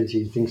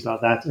masculinity and things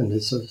like that, and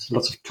there's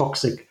lots of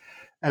toxic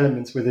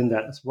elements within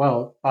that as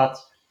well. But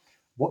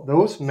what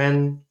those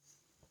men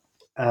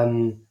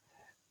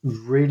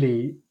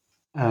really,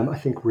 I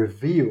think,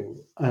 reveal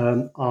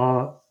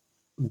are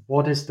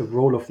what is the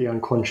role of the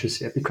unconscious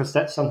here, because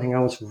that's something I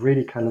was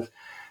really kind of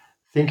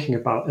thinking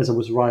about as I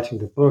was writing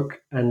the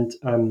book. And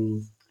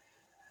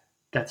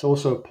that's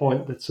also a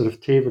point that sort of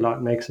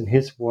Teveleit makes in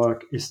his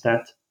work, is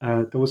that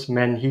those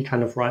men he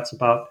kind of writes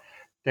about,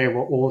 they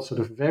were all sort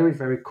of very,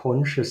 very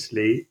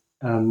consciously,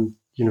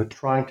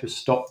 trying to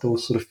stop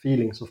those sort of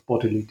feelings of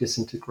bodily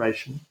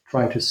disintegration,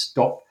 trying to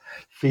stop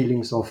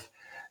feelings of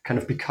kind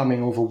of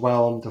becoming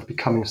overwhelmed, of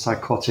becoming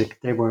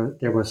psychotic. They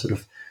were sort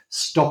of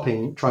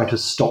trying to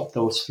stop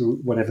those through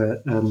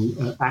whatever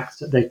acts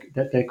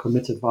that they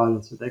committed,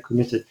 violence that they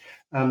committed.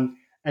 And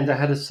I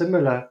had a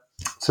similar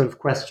sort of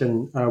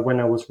question when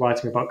I was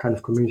writing about kind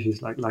of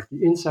communities like the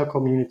incel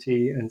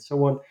community and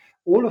so on.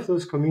 All of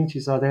those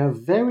communities they are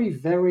very,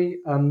 very,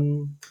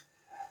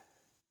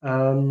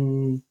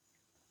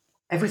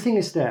 everything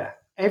is there.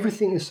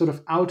 Everything is sort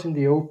of out in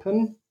the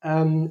open.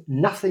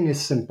 Nothing is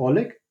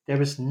symbolic.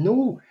 There is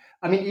no,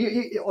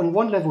 on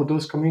one level,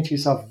 those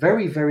communities are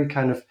very, very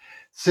kind of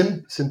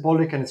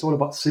symbolic, and it's all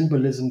about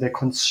symbolism. They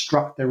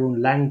construct their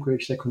own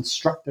language. They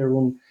construct their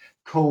own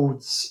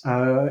codes.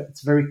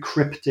 It's very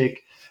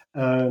cryptic.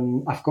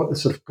 I've got the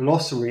sort of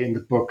glossary in the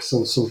book,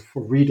 so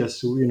for readers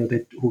who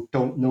who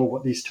don't know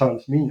what these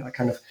terms mean, I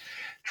kind of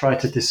try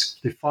to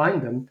define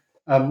them.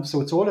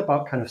 So it's all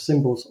about kind of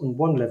symbols on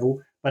one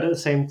level, but at the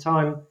same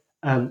time,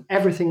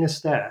 everything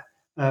is there.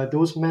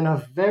 Those men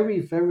are they're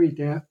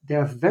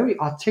very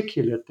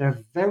articulate. They're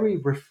very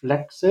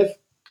reflexive.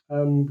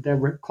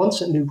 They're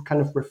constantly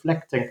kind of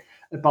reflecting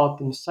about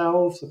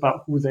themselves,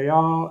 about who they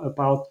are,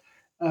 about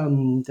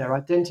their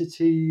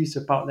identities,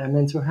 about their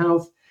mental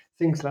health,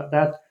 things like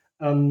that.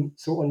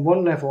 So on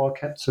one level, I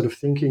kept sort of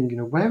thinking,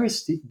 where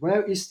is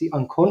the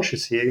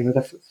unconscious here?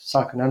 That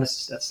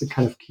psychoanalysis, that's the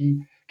kind of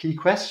key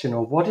question,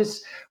 or what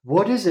is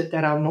it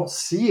that I'm not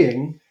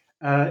seeing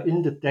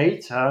in the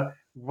data,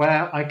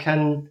 where I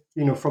can,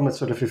 from a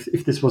sort of,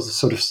 if this was a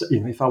sort of,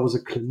 if I was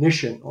a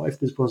clinician, or if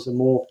this was a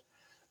more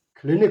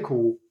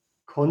clinical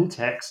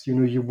context,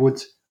 you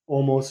would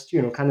almost,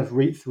 kind of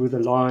read through the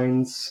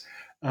lines.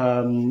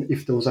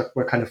 If those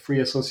were kind of free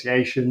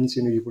associations,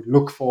 you would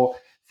look for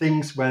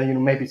things where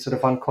maybe sort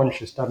of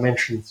unconscious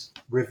dimensions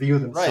reveal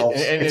themselves.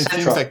 Right, and it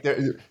seems like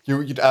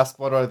you'd ask,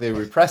 what are they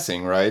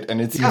repressing, right?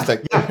 And it seems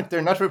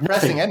they're not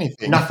repressing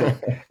anything. Nothing.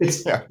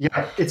 It's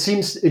It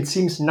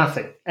seems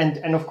nothing.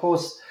 And of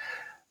course,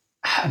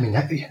 I mean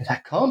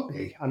that can't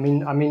be. I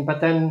mean,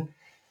 but then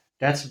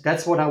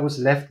that's what I was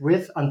left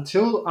with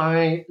until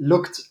I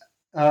looked.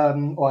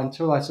 Or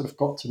until I sort of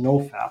got to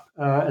NoFap.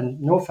 And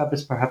NoFap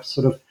is perhaps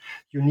sort of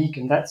unique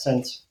in that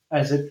sense,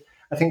 as it,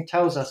 I think,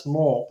 tells us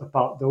more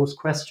about those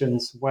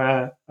questions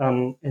where,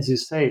 as you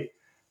say,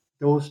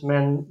 those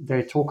men,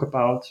 they talk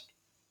about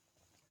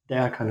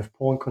their kind of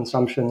porn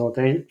consumption, or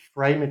they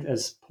frame it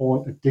as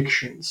porn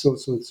addiction. So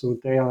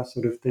they are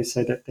sort of, they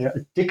say that they're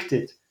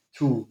addicted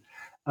to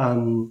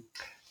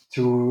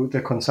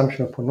the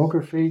consumption of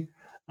pornography.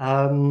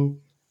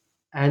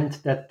 And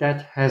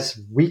that has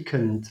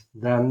weakened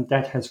them,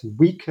 that has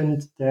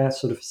weakened their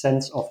sort of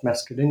sense of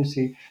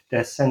masculinity,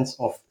 their sense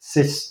of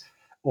cis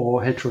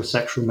or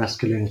heterosexual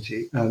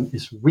masculinity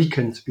is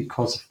weakened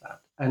because of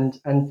that.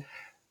 And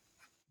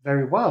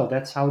very well,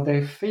 that's how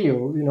they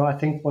feel. I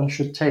think one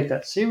should take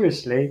that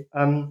seriously.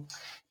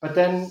 But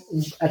then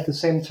at the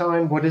same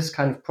time, what is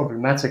kind of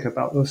problematic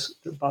about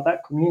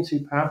that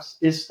community perhaps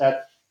is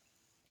that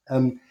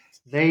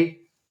they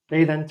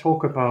then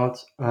talk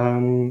about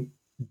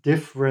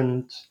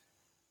different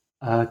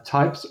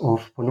types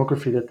of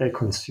pornography that they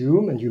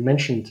consume, and you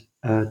mentioned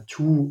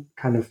two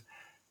kind of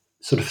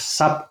sort of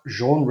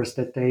sub-genres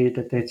that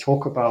they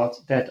talk about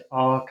that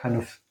are kind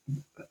of,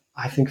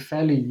 I think,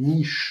 fairly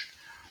niche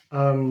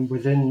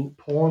within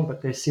porn,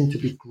 but they seem to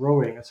be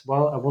growing as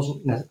well. I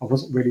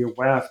wasn't really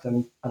aware of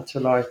them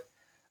until I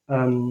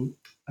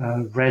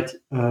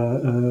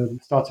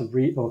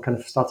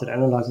started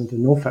analyzing the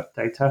NoFap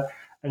data,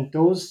 and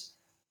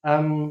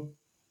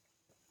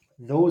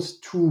those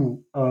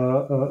two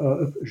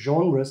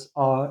genres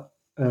are,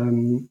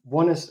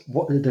 one is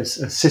this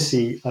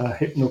sissy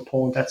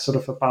hypnoporn that's sort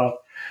of about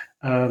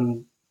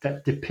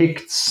that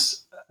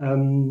depicts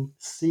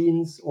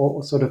scenes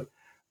or sort of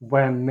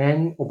where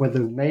men, or where the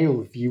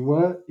male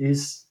viewer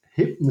is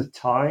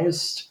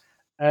hypnotized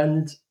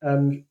and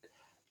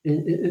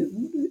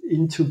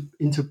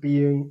into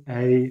being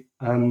a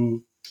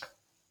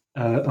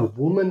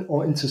woman,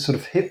 or into sort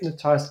of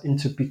hypnotized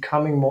into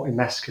becoming more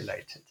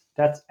emasculated.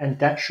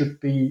 That should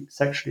be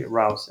sexually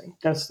arousing.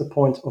 That's the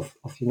point of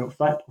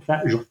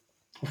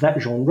that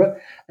genre.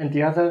 And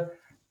the other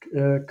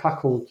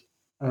cuckold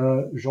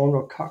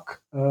genre,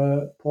 cuck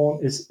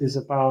porn, is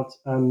about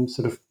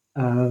sort of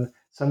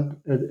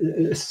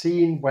a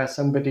scene where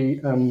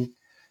somebody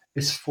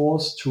is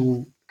forced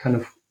to kind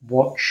of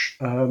watch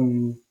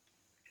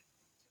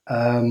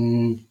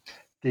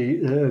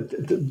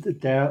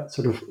their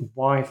sort of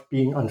wife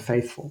being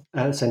unfaithful,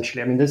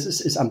 essentially. I mean, this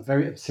is I'm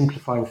very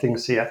simplifying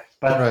things here,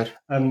 but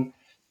right.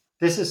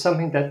 This is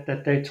something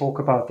that they talk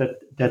about,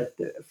 that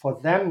for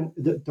them,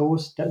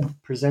 those that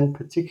present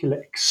particular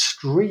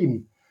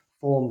extreme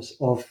forms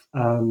of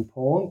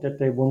porn, that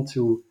they want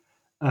to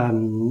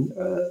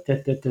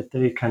that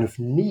they kind of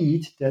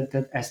need,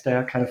 that as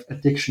their kind of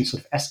addiction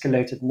sort of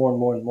escalated more and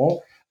more and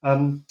more,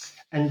 and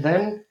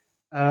then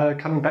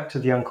coming back to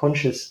the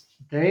unconscious,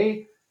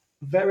 they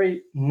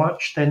very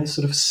much then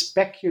sort of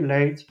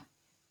speculate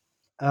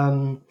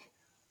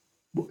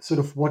sort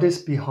of what's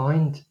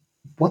behind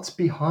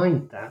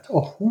that,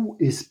 or who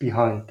is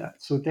behind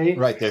that. So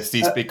there's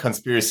these big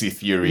conspiracy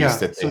theories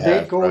that they have. So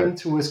they go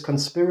into this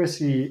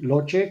conspiracy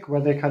logic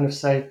where they kind of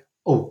say,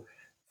 oh,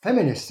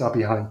 feminists are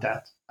behind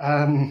that.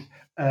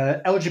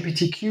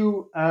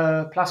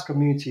 LGBTQ plus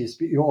communities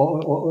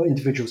or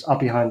individuals are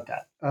behind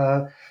that.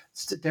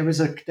 There is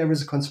a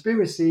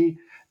conspiracy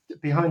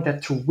behind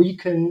that to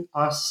weaken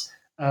us,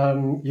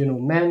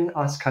 men,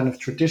 us kind of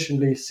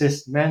traditionally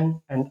cis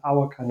men, and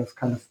our kind of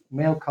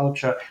male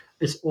culture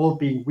is all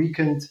being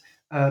weakened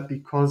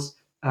because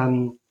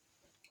kind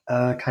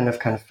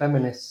of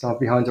feminists are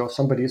behind it, or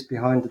somebody is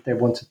behind that they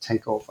want to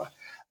take over.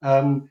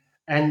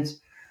 And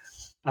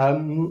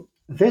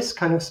this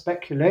kind of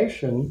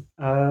speculation,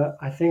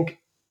 I think,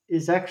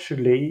 is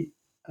actually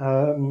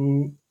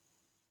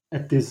a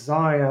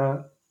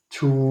desire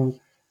to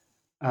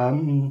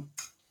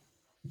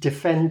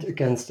defend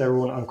against their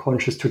own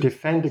unconscious, to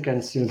defend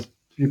against the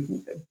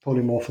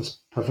polymorphous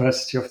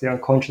perversity of the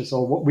unconscious,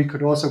 or what we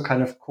could also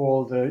kind of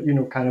call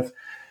the kind of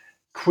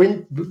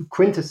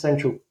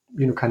quintessential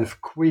kind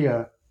of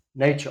queer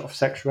nature of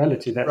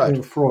sexuality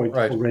that Freud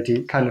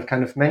already kind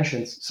of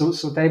mentions. So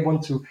they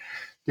want to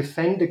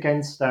defend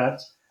against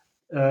that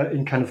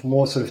in kind of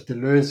more sort of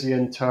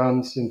Deleuzian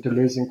terms, in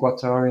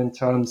Deleuzian-Guattarian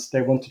terms.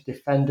 They want to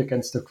defend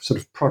against the sort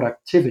of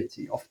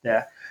productivity of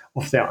their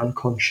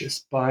unconscious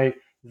by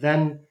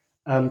then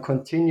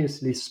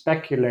continuously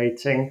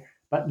speculating,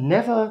 but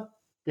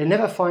they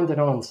never find an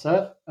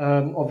answer,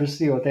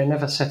 obviously, or they're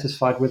never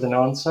satisfied with an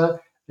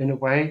answer in a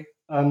way,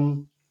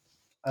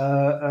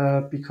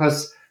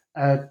 because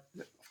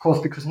of course,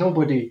 because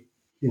nobody,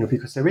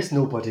 because there is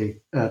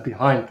nobody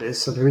behind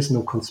this, so there is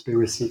no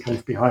conspiracy kind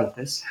of behind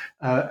this,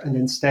 and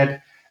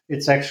instead,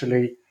 it's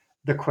actually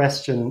the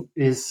question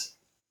is,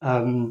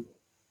 have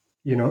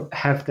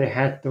they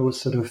had those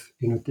sort of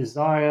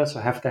desires,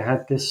 or have they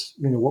had this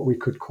what we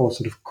could call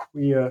sort of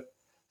queer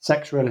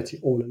sexuality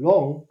all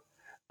along,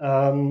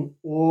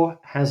 or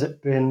has it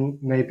been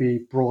maybe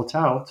brought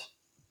out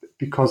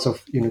because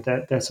of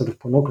their sort of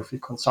pornography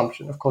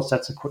consumption? Of course,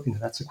 that's a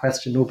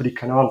question nobody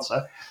can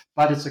answer,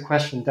 but it's a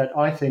question that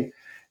I think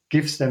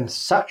gives them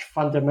such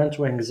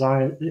fundamental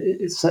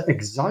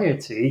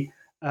anxiety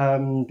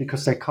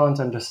because they can't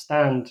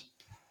understand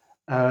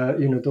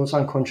those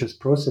unconscious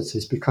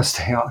processes because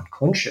they are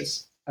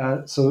unconscious.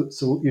 So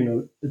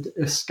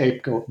a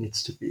scapegoat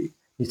needs to be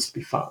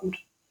found.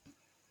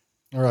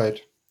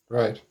 Right.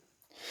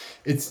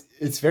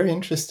 It's very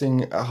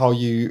interesting how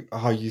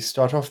you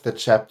start off the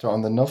chapter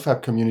on the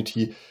nofap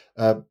community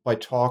by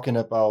talking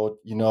about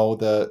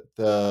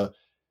the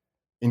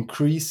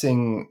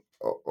increasing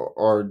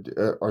or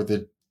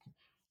the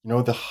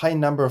the high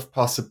number of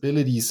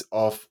possibilities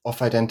of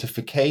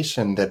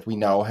identification that we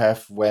now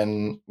have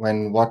when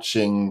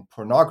watching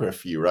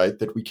pornography, right?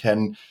 That we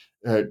can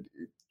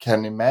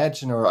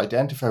imagine or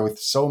identify with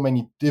so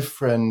many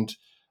different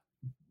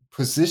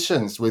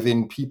positions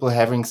within people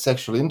having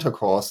sexual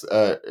intercourse.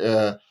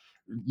 There's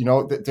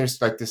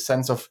like this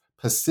sense of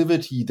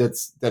passivity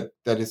that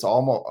is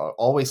almost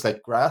always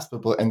like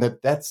graspable, and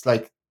that's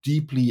like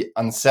deeply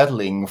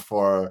unsettling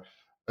for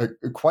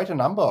quite a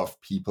number of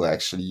people,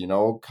 actually.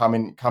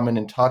 Coming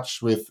in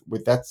touch with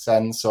that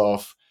sense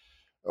of,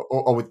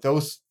 or with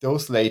those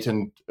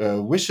latent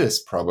wishes,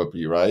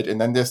 probably, right?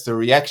 And then there's the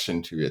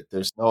reaction to it.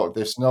 There's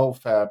no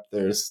fab.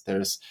 There's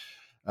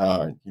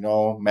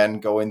men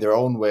go in their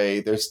own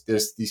way. There's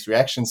these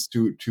reactions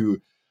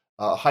to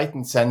a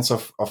heightened sense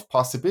of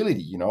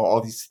possibility.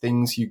 all these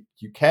things you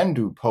can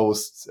do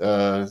post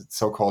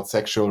so-called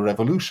sexual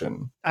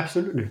revolution.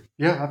 Absolutely,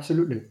 yeah,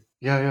 absolutely,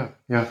 yeah.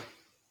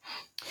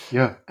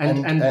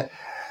 And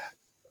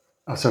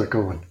oh, sorry,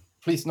 go on.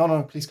 Please,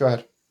 no, please go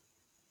ahead.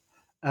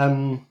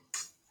 And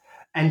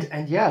I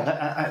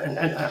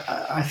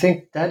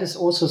think that is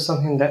also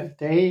something that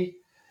they,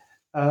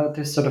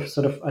 this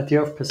sort of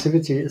idea of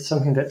passivity is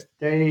something that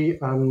they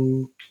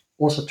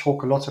also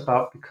talk a lot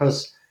about,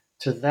 because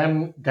to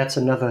them that's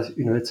another,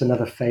 it's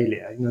another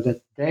failure.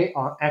 That they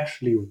are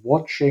actually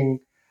watching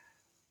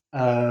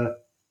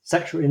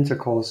sexual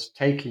intercourse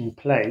taking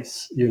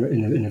place,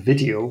 in a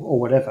video or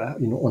whatever,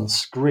 on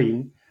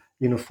screen.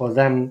 For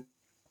them,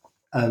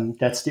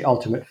 that's the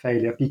ultimate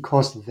failure,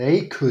 because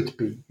they could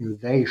be,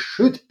 they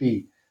should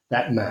be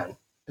that man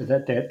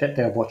that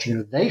they're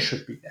watching. They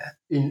should be there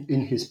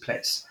in his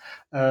place,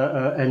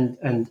 and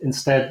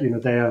instead,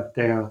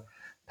 they are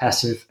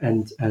passive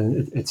and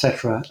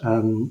etc.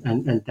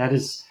 And that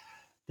is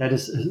a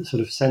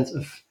sort of sense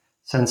of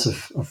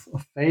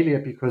failure,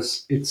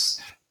 because it's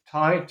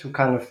tied to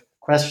kind of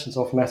questions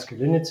of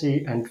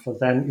masculinity, and for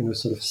them,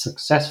 sort of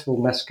successful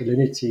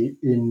masculinity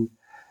in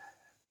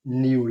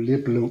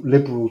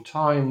neoliberal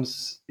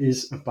times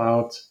is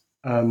about,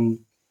 there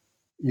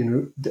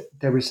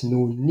is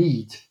no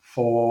need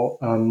for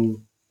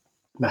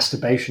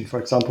masturbation, for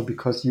example,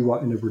 because you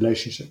are in a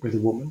relationship with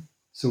a woman.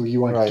 So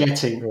you are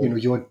getting,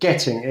 you are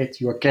getting it,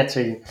 you are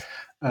getting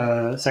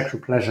sexual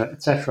pleasure,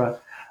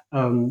 etc.,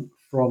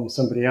 from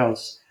somebody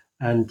else.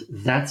 And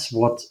that's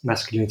what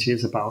masculinity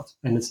is about.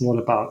 And it's not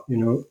about,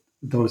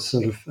 those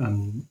sort of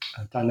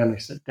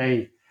dynamics that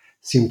they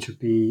seem to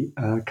be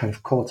kind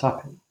of caught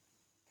up in.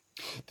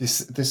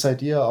 This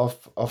idea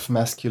of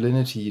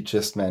masculinity you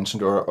just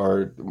mentioned,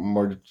 or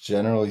more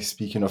generally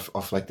speaking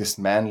of like this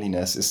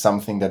manliness, is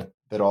something that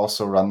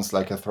also runs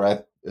like a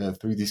thread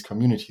through these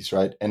communities,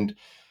 right? And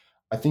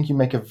I think you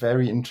make a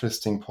very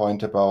interesting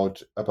point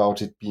about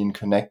it being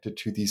connected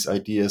to these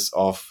ideas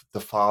of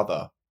the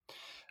father.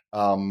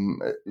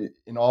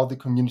 In all the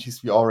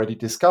communities we already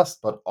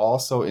discussed, but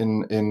also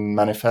in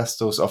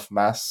manifestos of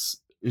mass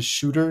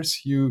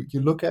shooters you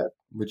look at,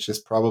 which is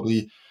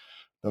probably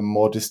the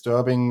more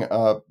disturbing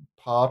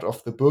part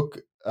of the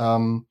book.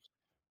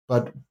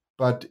 But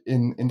But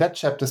in that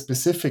chapter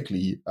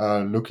specifically,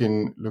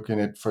 looking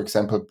at, for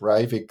example,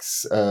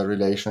 Breivik's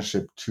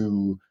relationship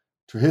to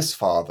his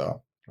father,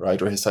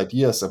 right, or his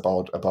ideas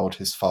about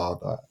his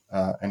father,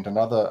 and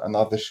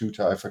another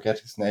shooter, I forget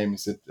his name.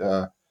 Is it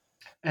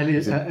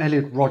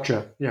Elliot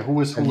Rodger? Yeah, who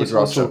was Rodger,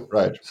 also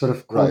right, sort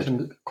of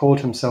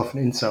called himself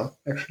an incel,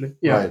 actually.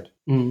 Yeah. Right.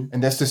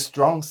 And there's this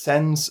strong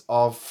sense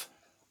of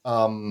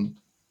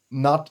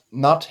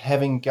not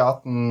having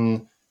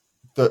gotten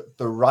the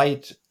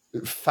right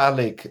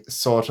phallic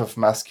sort of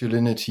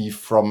masculinity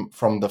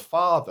from the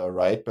father,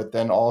 right? But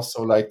then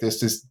also like there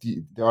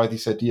are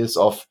these ideas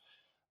of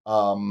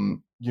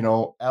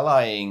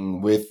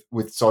allying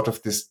with sort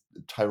of this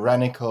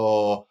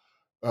tyrannical,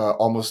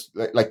 almost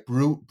like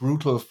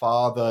brutal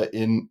father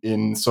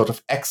in sort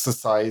of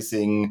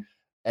exercising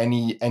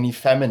any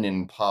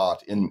feminine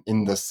part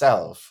in the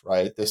self,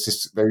 right? There's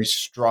this very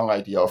strong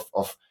idea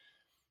of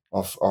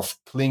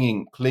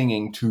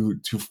clinging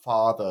to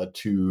father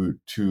to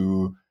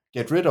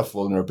get rid of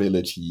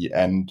vulnerability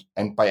and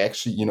by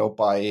actually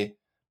by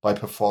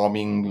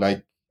performing,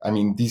 like, I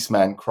mean, these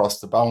men cross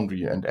the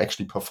boundary and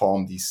actually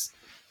perform these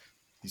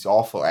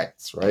awful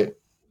acts, right?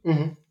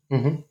 Mm-hmm.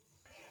 Mm-hmm.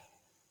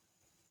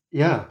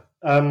 Yeah.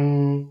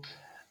 And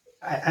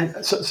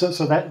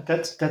so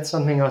that's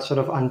something I sort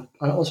of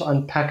I also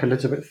unpack a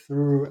little bit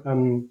through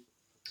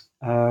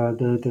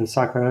the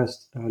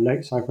psychoanalyst,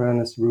 late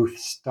psychoanalyst Ruth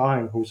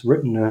Stein, who's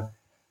written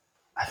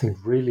I think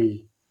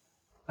really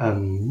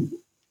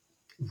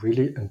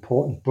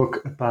important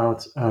book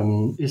about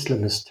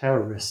Islamist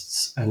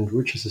terrorists, and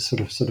which is a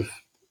sort of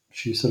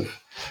she sort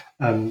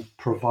of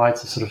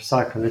provides a sort of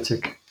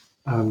psychoanalytic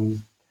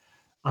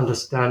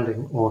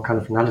understanding or kind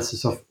of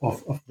analysis of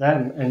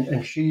them,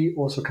 and she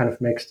also kind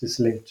of makes this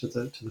link to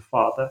the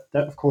father,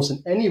 that of course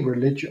in any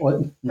religion,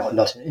 or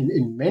not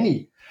in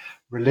many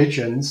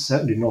religions,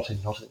 certainly not in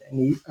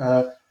any,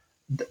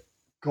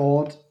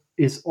 God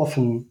is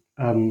often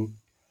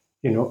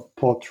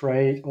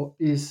portrayed, or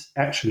is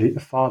actually a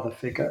father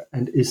figure,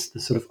 and is the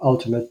sort of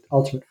ultimate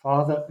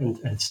father,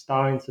 and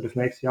Stein sort of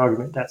makes the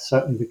argument that's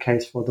certainly the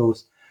case for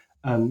those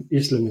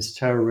Islamist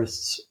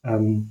terrorists,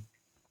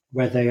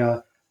 where they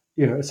are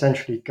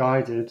essentially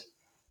guided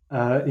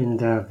in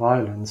their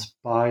violence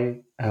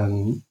by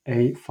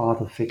a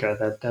father figure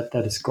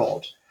that is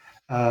God,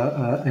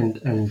 and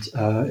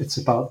it's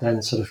about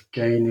then sort of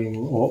gaining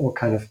or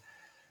kind of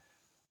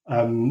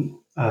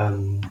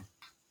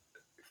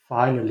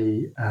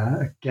finally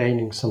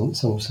gaining some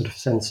sort of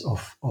sense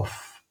of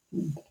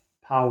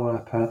power,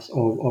 perhaps,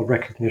 or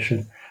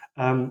recognition,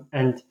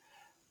 and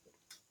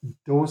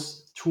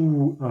those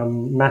two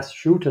mass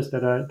shooters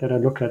that I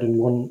look at in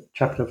one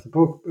chapter of the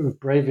book,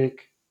 Breivik,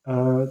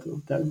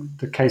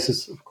 the case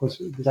is, of course,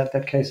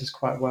 that case is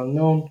quite well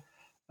known,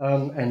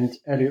 and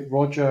Elliot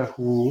Rodger,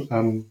 who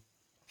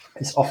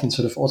is often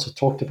sort of also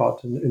talked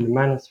about in the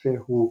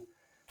Manosphere, who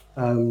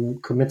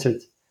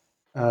committed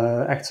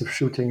acts of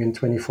shooting in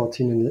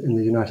 2014 in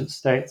the United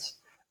States,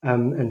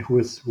 and who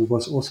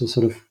was also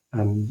sort of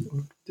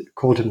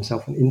called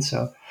himself an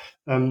incel.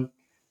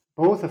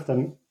 Both of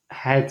them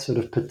had sort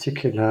of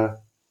particular,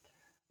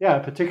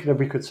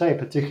 we could say, a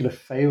particular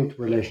failed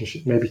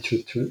relationship, maybe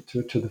to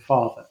the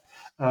father,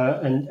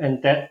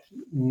 and that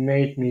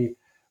made me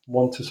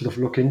want to sort of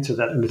look into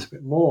that a little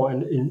bit more.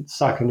 And in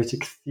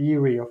psychoanalytic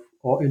theory,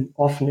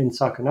 often in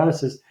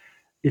psychoanalysis,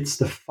 it's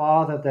the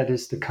father that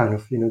is the kind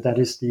of that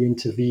is the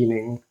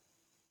intervening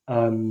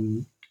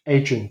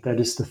agent, that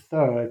is the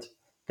third,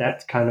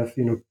 that kind of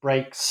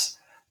breaks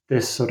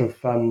this sort of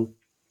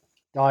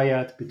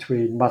dyad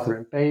between mother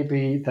and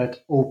baby, that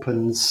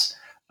opens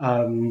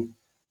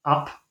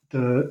up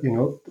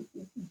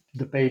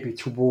the baby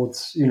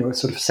towards a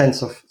sort of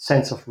sense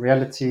of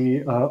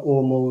reality,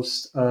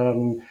 almost.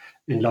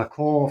 In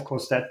Lacan, of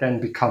course, that then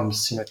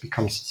becomes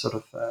sort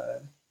of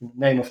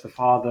name of the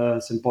father,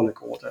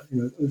 symbolic order,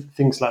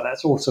 things like that.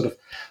 It's all sort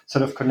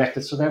of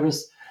connected. So there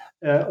is,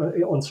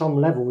 on some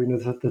level,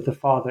 that the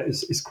father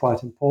is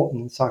quite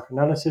important in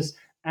psychoanalysis,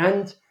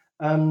 and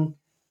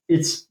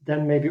it's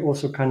then maybe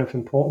also kind of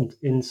important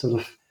in sort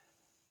of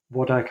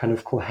what I kind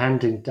of call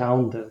handing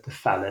down the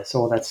phallus,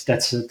 or that's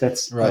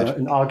right.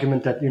 An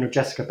argument that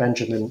Jessica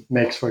Benjamin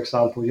makes, for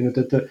example.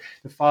 That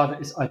the father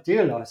is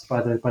idealized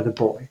by the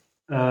boy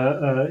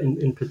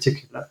in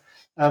particular,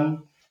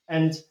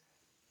 and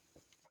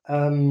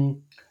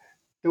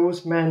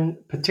those men,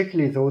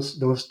 particularly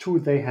those two,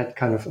 they had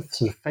kind of a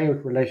sort of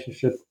failed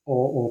relationship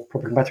or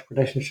problematic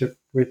relationship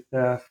with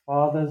their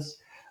fathers,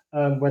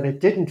 where they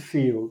didn't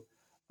feel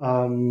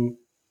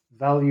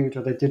valued,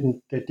 or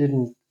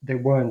they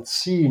weren't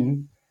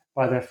seen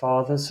by their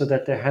fathers, so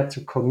that they had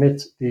to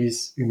commit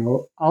these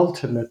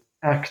ultimate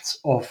acts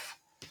of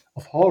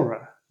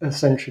horror,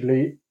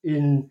 essentially,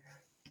 in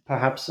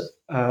perhaps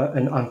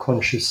an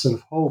unconscious sort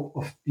of hope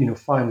of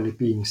finally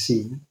being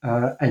seen,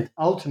 and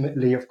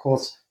ultimately, of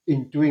course,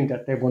 in doing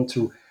that, they want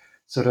to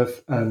sort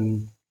of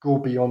go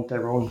beyond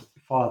their own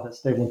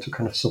fathers. They want to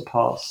kind of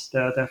surpass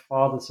their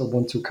fathers, or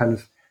want to kind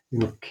of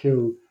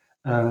kill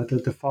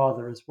the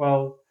father as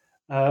well.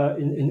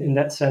 In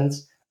that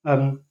sense,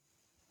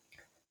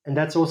 And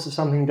that's also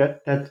something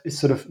that is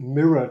sort of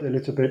mirrored a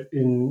little bit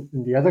in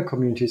the other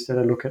communities that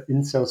I look at,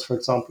 incels, for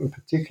example, in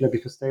particular,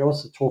 because they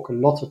also talk a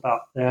lot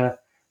about their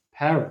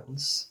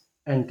parents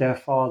and their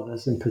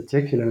fathers in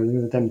particular,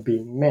 them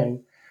being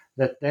men,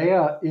 that they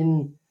are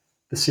in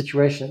the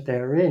situation that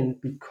they're in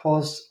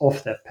because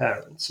of their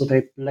parents. So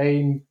they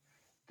blame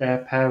their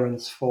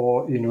parents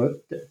for,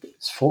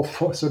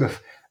 for sort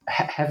of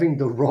having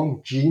the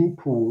wrong gene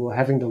pool, or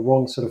having the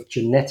wrong sort of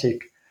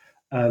genetic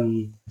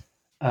base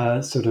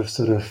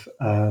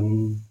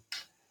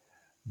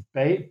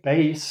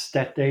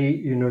that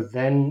they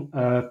then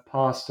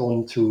passed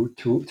on to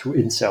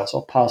incels,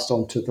 or passed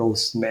on to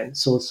those men.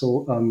 So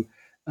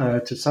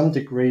to some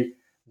degree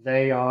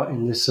they are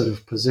in this sort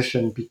of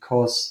position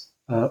because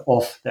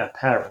of their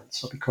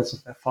parents, or because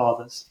of their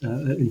fathers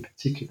in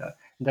particular.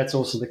 And that's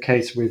also the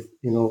case with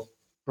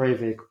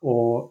Breivik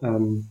or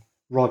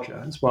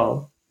Roger as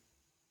well.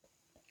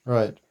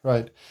 Right.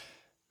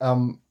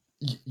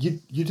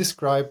 You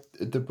described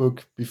the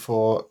book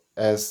before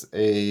as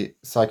a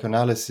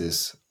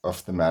psychoanalysis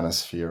of the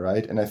manosphere,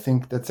 right? And I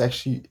think that's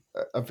actually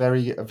a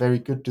very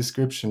good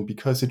description,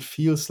 because it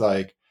feels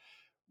like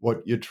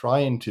what you're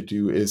trying to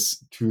do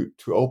is to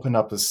open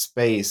up a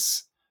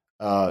space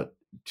to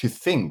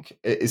think,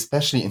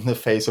 especially in the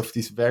face of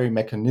these very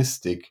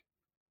mechanistic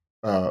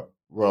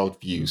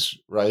worldviews,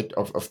 right?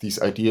 Of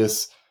these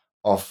ideas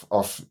of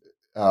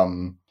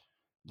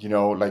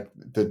like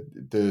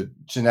the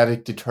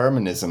genetic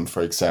determinism,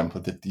 for example,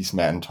 that these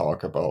men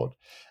talk about.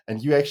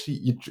 And you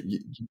actually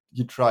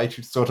you try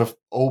to sort of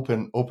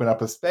open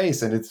up a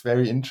space, and it's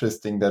very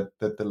interesting that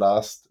the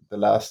last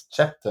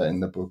chapter in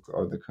the book,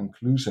 or the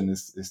conclusion,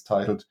 is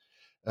titled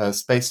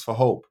 "Space for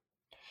Hope,"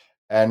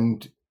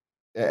 and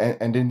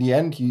in the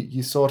end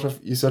you sort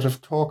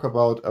of talk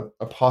about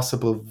a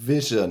possible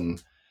vision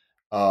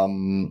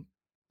out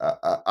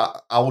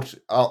of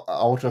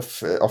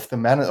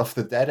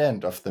the dead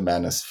end of the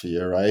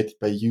manosphere, right?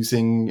 By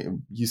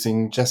using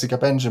Jessica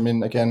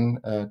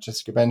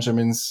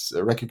Benjamin's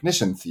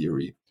recognition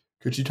theory.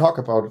 Could you talk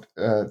about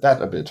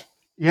that a bit?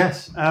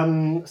 Yes.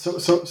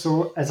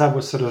 So as I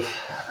was sort of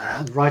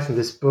writing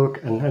this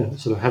book and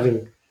sort of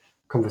having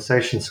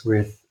conversations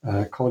with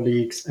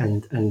colleagues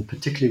and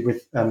particularly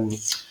with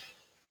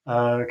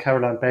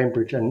Caroline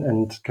Bainbridge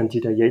and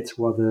Candida Yates,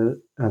 who are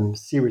the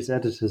series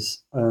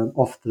editors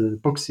of the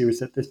book series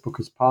that this book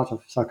is part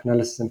of,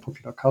 Psychoanalysis and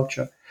Popular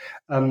Culture.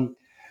 The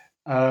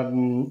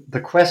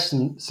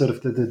question, sort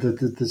of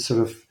the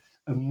sort of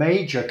a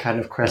major kind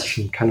of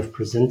question, kind of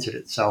presented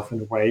itself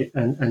in a way,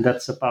 and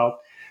that's about,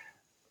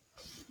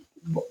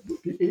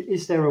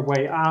 is there a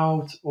way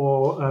out,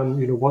 or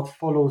what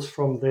follows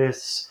from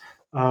this?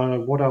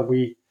 What are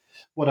we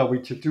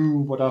to do?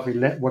 What are we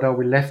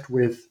left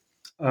with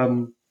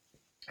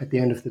at the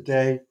end of the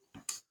day?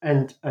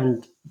 And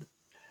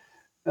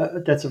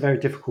that's a very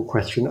difficult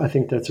question. I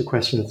think that's a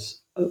question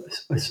that's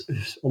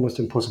almost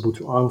impossible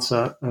to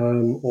answer,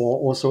 or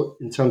also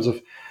in terms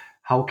of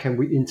how can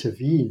we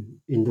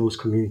intervene in those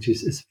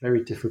communities is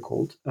very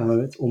difficult.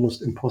 It's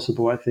almost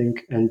impossible, I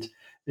think. And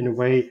in a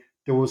way,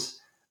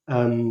 those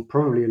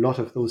probably a lot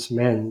of those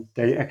men,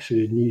 they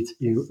actually need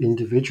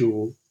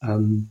individual.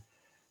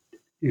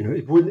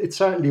 It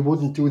certainly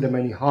wouldn't do them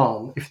any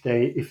harm if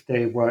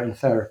they were in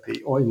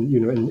therapy, or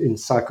in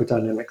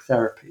psychodynamic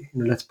therapy.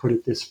 Let's put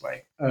it this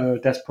way.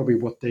 That's probably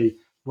what they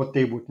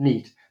would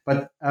need.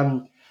 But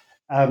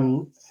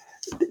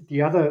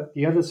the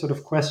other sort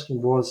of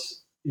question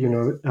was,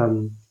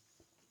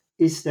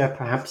 is there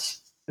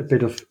perhaps a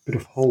bit of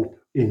hope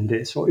in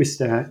this, or is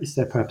there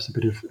perhaps a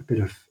bit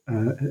of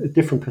a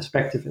different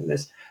perspective in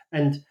this?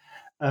 And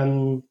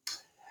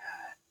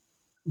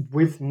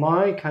with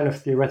my kind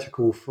of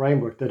theoretical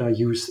framework that I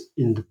use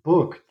in the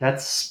book,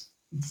 that's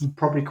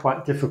probably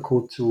quite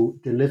difficult to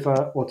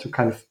deliver or to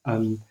kind of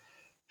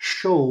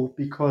show,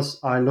 because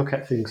I look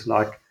at things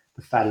like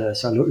the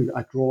phallus, I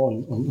draw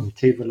on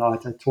table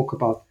light, I talk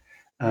about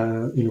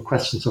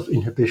questions of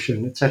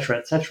inhibition, etc.,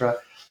 etc.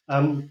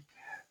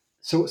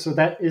 So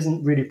that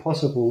isn't really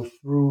possible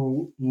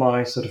through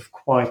my sort of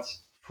quite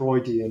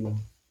Freudian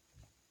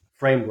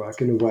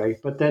framework in a way.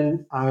 But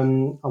then I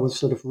was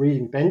sort of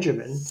reading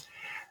Benjamin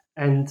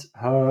and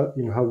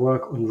her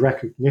work on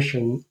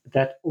recognition,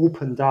 that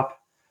opened up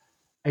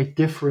a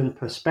different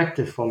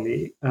perspective for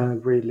me,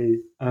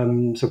 really.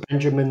 So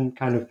Benjamin,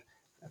 kind of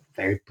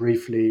very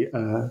briefly,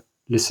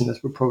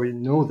 listeners will probably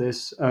know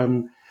this.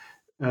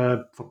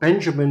 For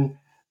Benjamin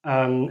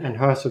and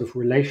her sort of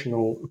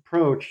relational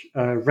approach,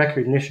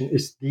 recognition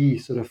is the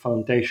sort of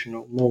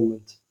foundational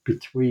moment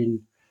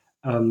between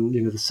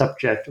the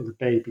subject or the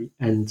baby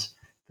and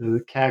the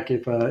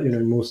caregiver.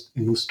 In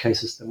most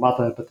cases the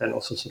mother, but then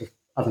also sort of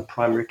other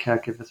primary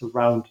caregivers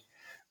around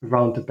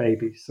the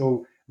baby.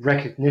 So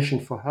recognition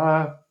for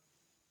her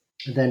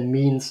then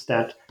means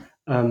that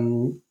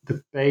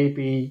the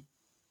baby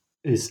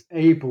is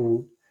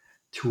able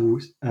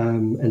to,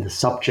 and the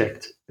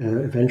subject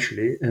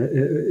eventually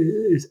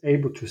is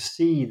able to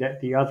see that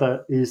the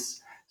other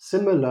is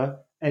similar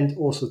and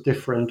also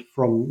different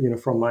from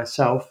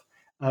myself,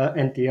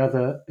 and the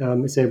other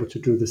is able to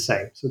do the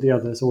same. So the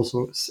other is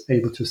also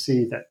able to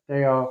see that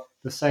they are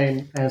the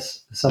same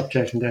as the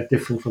subject and they're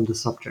different from the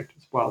subject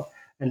as well.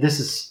 And this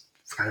is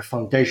kind of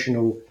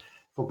foundational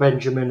for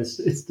Benjamin.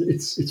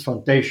 It's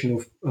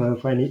foundational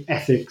for any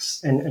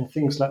ethics and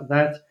things like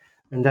that.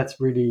 And that's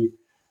really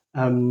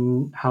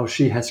how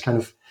she has kind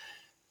of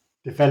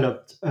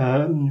developed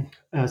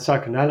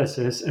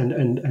psychoanalysis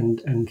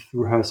and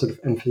through her sort of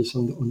emphasis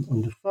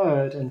on the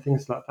third and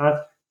things like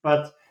that.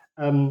 But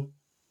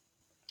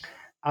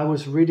I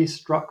was really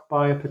struck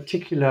by a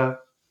particular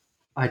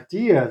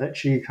idea that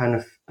she kind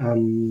of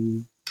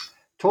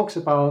talks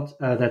about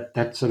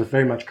that sort of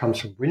very much comes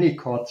from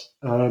Winnicott,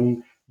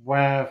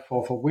 where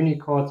for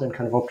Winnicott and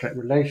kind of object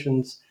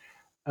relations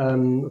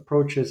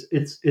approaches,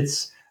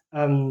 it's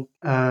kind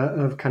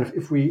of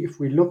if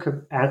we look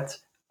at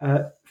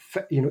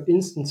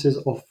instances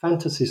of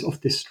fantasies of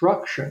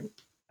destruction,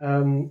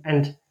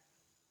 and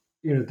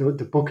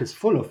the book is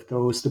full of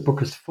those. The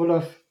book is full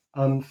of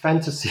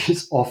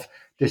fantasies of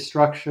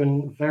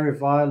destruction, very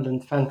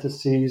violent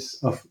fantasies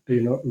of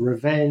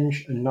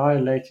revenge,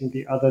 annihilating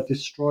the other,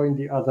 destroying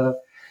the other,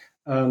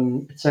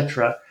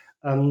 etc.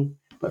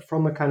 But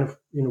from a kind of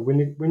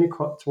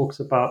Winnicott talks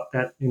about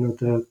that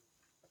the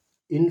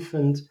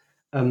infant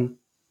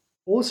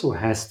also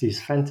has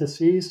these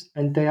fantasies,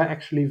 and they are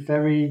actually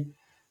very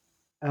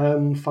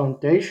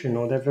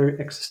foundational. They're very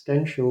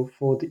existential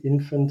for the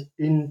infant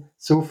in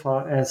so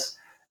far as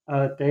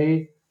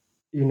they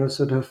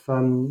sort of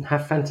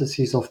have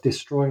fantasies of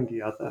destroying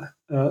the other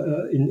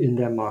in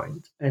their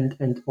mind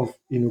and of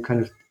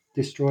kind of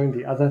destroying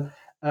the other,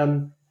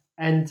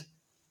 and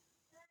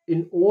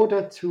in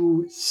order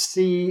to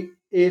see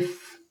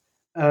if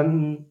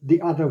the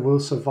other will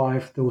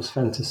survive those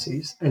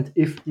fantasies, and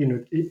if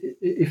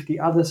the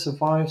other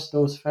survives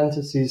those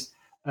fantasies,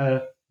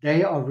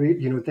 they are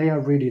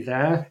really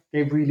there,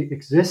 they really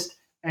exist,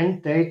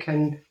 and they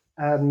can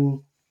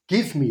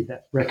give me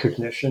that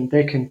recognition.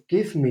 They can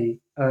give me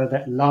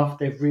that love.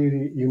 They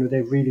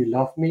really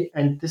love me,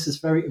 and this is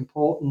very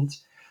important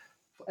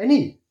for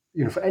any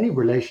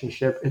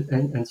relationship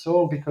and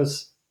so on,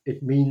 because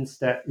it means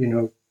that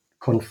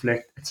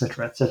conflict,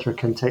 etc.,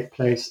 can take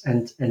place,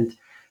 and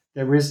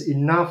there is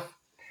enough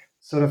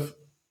sort of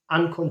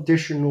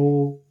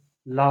unconditional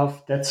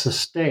love that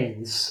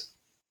sustains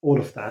all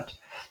of that.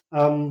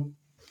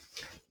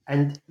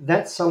 And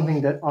that's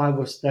something that I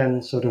was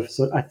then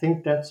I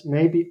think that's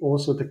maybe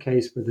also the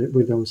case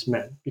with those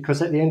men,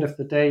 because at the end of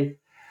the day,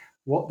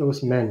 what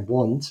those men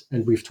want,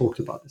 and we've talked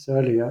about this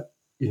earlier,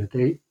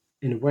 they,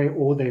 in a way,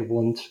 all they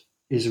want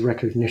is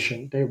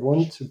recognition. They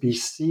want to be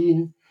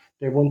seen,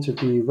 they want to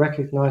be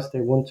recognized,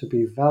 they want to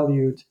be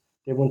valued,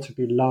 they want to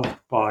be loved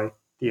by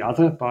the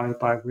other, by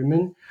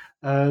women.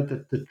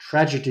 The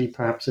tragedy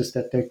perhaps is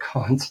that they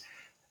can't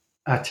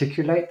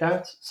articulate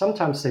that.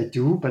 Sometimes they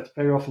do, but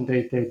very often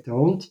they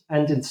don't.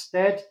 And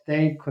instead,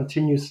 they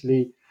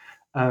continuously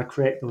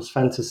create those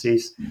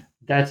fantasies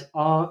that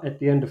are, at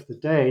the end of the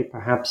day,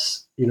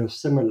 perhaps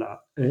similar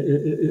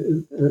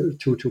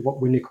to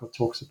what Winnicott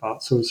talks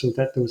about. So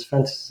that those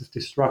fantasies of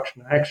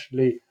destruction are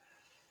actually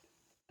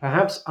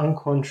perhaps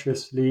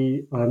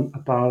unconsciously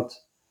about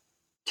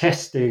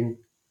testing,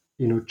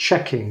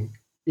 checking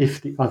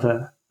if the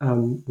other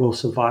will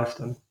survive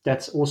them.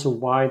 That's also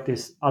why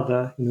this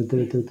other,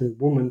 the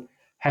woman,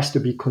 has to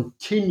be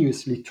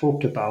continuously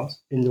talked about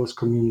in those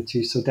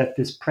communities, so that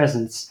this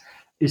presence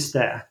is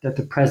there, that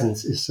the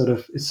presence is sort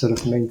of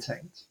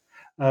maintained.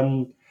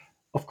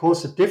 Of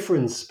course, the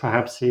difference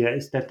perhaps here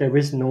is that there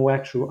is no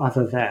actual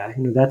other there.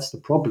 That's the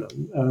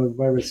problem.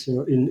 Whereas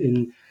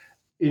in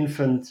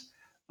infant.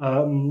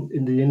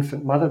 In the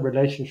infant-mother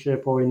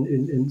relationship, or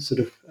in sort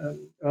of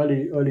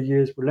early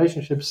years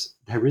relationships,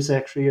 there is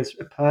actually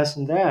a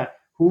person there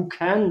who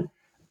can,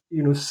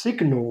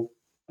 signal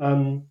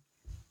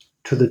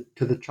to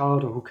the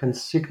child, or who can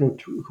signal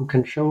who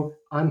can show,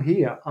 I'm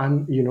here,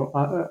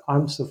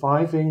 I'm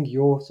surviving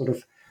your sort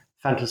of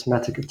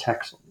phantasmatic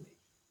attacks on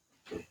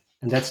me,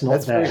 and that's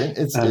not there.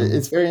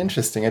 It's very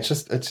interesting. I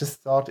just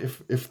thought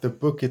if the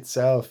book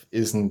itself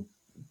isn't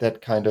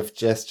that kind of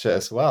gesture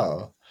as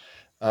well.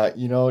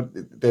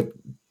 That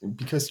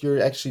because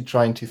you're actually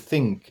trying to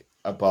think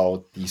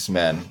about these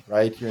men,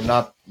 right? You're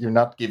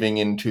not giving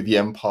in to the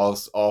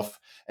impulse of,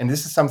 and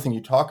this is something you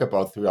talk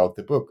about throughout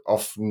the book,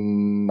 of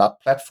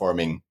not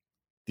platforming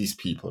these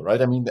people, right?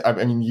 I mean,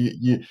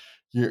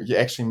 you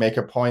actually make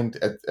a point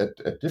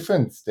at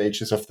different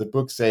stages of the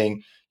book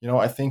saying,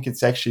 I think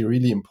it's actually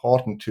really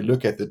important to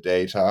look at the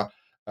data.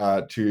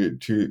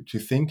 To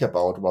think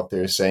about what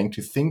they're saying,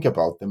 to think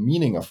about the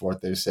meaning of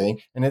what they're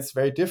saying. And it's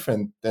very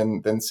different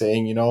than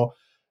saying,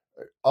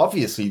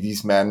 obviously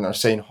these men are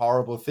saying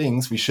horrible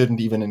things, we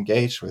shouldn't even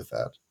engage with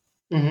that.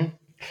 Mm-hmm.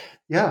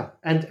 Yeah,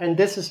 and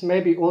this is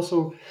maybe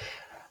also,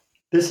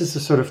 this is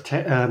a sort of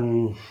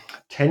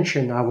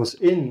tension I was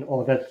in,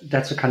 or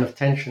that's a kind of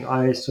tension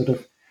I sort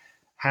of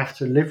have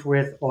to live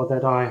with, or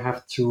that I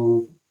have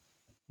to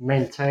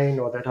maintain,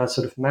 or that I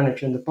sort of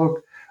manage in the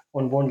book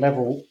on one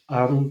level.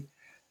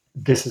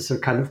 this is a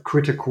kind of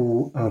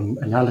critical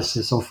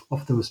analysis of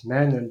those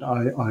men, and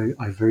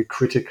I very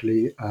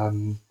critically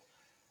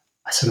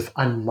I sort of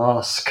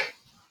unmask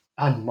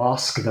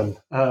them,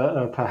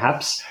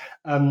 perhaps.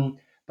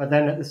 But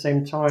then at the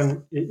same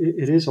time,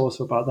 it is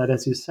also about that,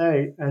 as you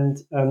say,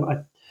 and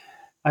I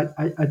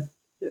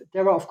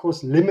there are of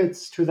course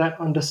limits to that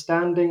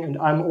understanding, and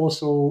I'm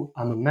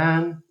a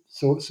man,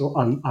 so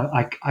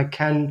I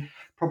can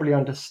probably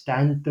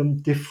understand them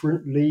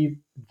differently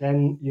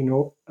than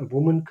a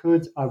woman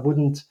could. I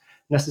wouldn't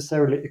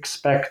necessarily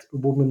expect a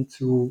woman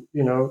to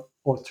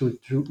or to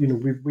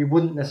we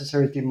wouldn't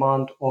necessarily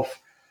demand of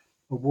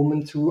a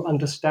woman to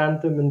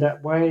understand them in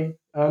that way,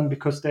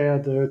 because they are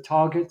the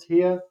target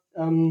here.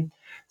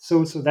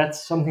 So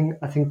that's something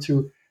I think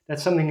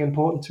that's something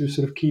important to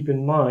sort of keep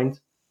in mind.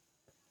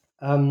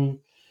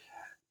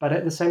 But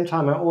at the same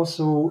time, I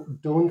also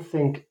don't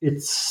think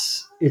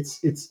it's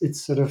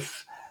sort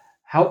of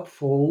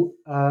helpful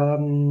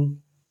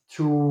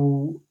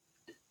to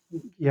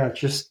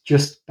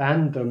just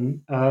ban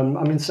them.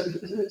 I mean,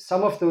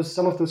 some of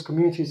those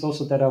communities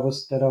also that I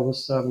was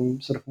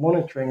sort of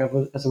monitoring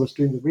as I was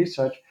doing the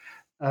research,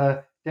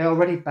 they're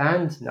already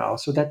banned now.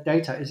 So that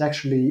data is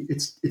actually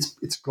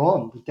it's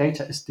gone. The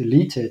data is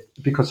deleted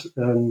because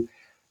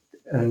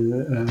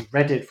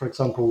Reddit, for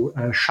example,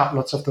 shut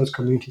lots of those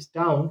communities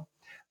down,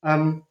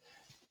 and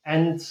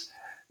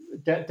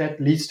that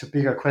leads to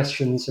bigger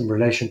questions in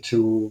relation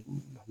to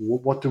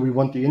what do we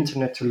want the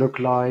internet to look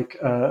like,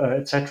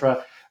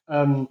 etc.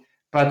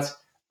 But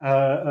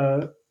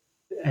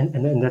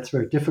that's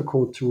very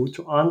difficult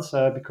to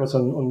answer, because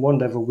on one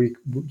level we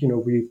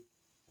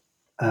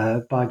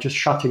by just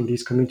shutting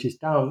these communities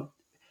down,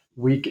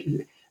 we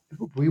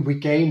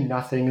gain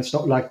nothing. It's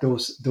not like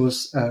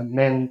those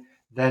men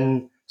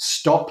then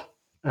stop.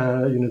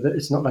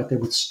 It's not like they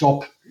would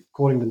stop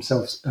calling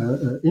themselves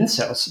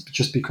incels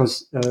just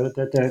because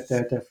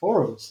their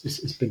forums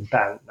is been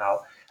banned now.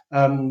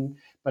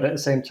 But at the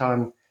same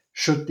time,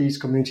 should these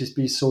communities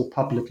be so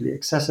publicly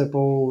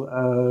accessible?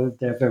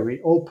 They're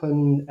very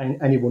open,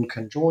 and anyone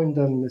can join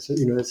them. This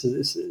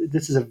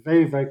is a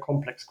very, very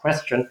complex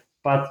question.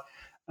 But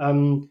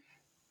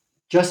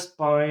just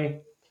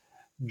by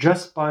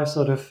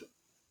sort of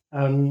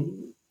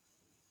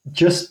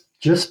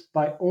just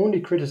by only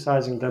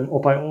criticizing them,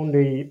 or by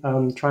only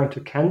trying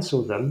to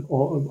cancel them,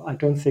 or I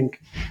don't think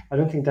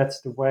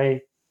that's the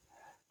way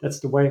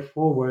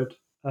forward.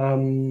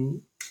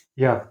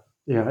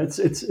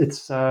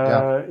 It's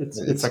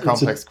a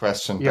complex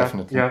question,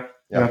 definitely.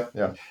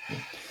 Yeah.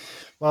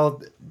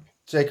 Well,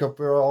 Jacob,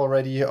 we're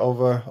already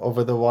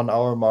over the 1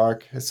 hour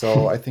mark,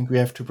 so I think we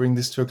have to bring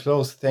this to a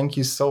close. Thank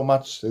you so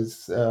much.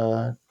 This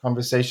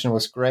conversation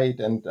was great,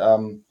 and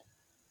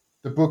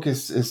the book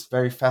is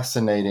very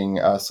fascinating,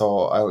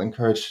 so I'll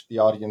encourage the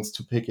audience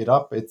to pick it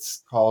up.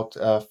 It's called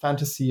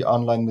Fantasy,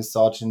 Online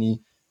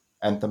Misogyny,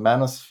 and the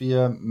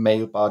Manosphere,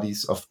 Male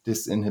Bodies of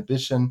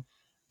Disinhibition.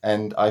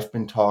 And I've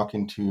been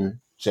talking to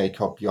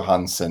Jacob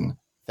Johanssen.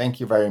 Thank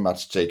you very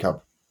much,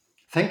 Jacob.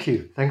 Thank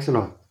you. Thanks a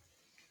lot.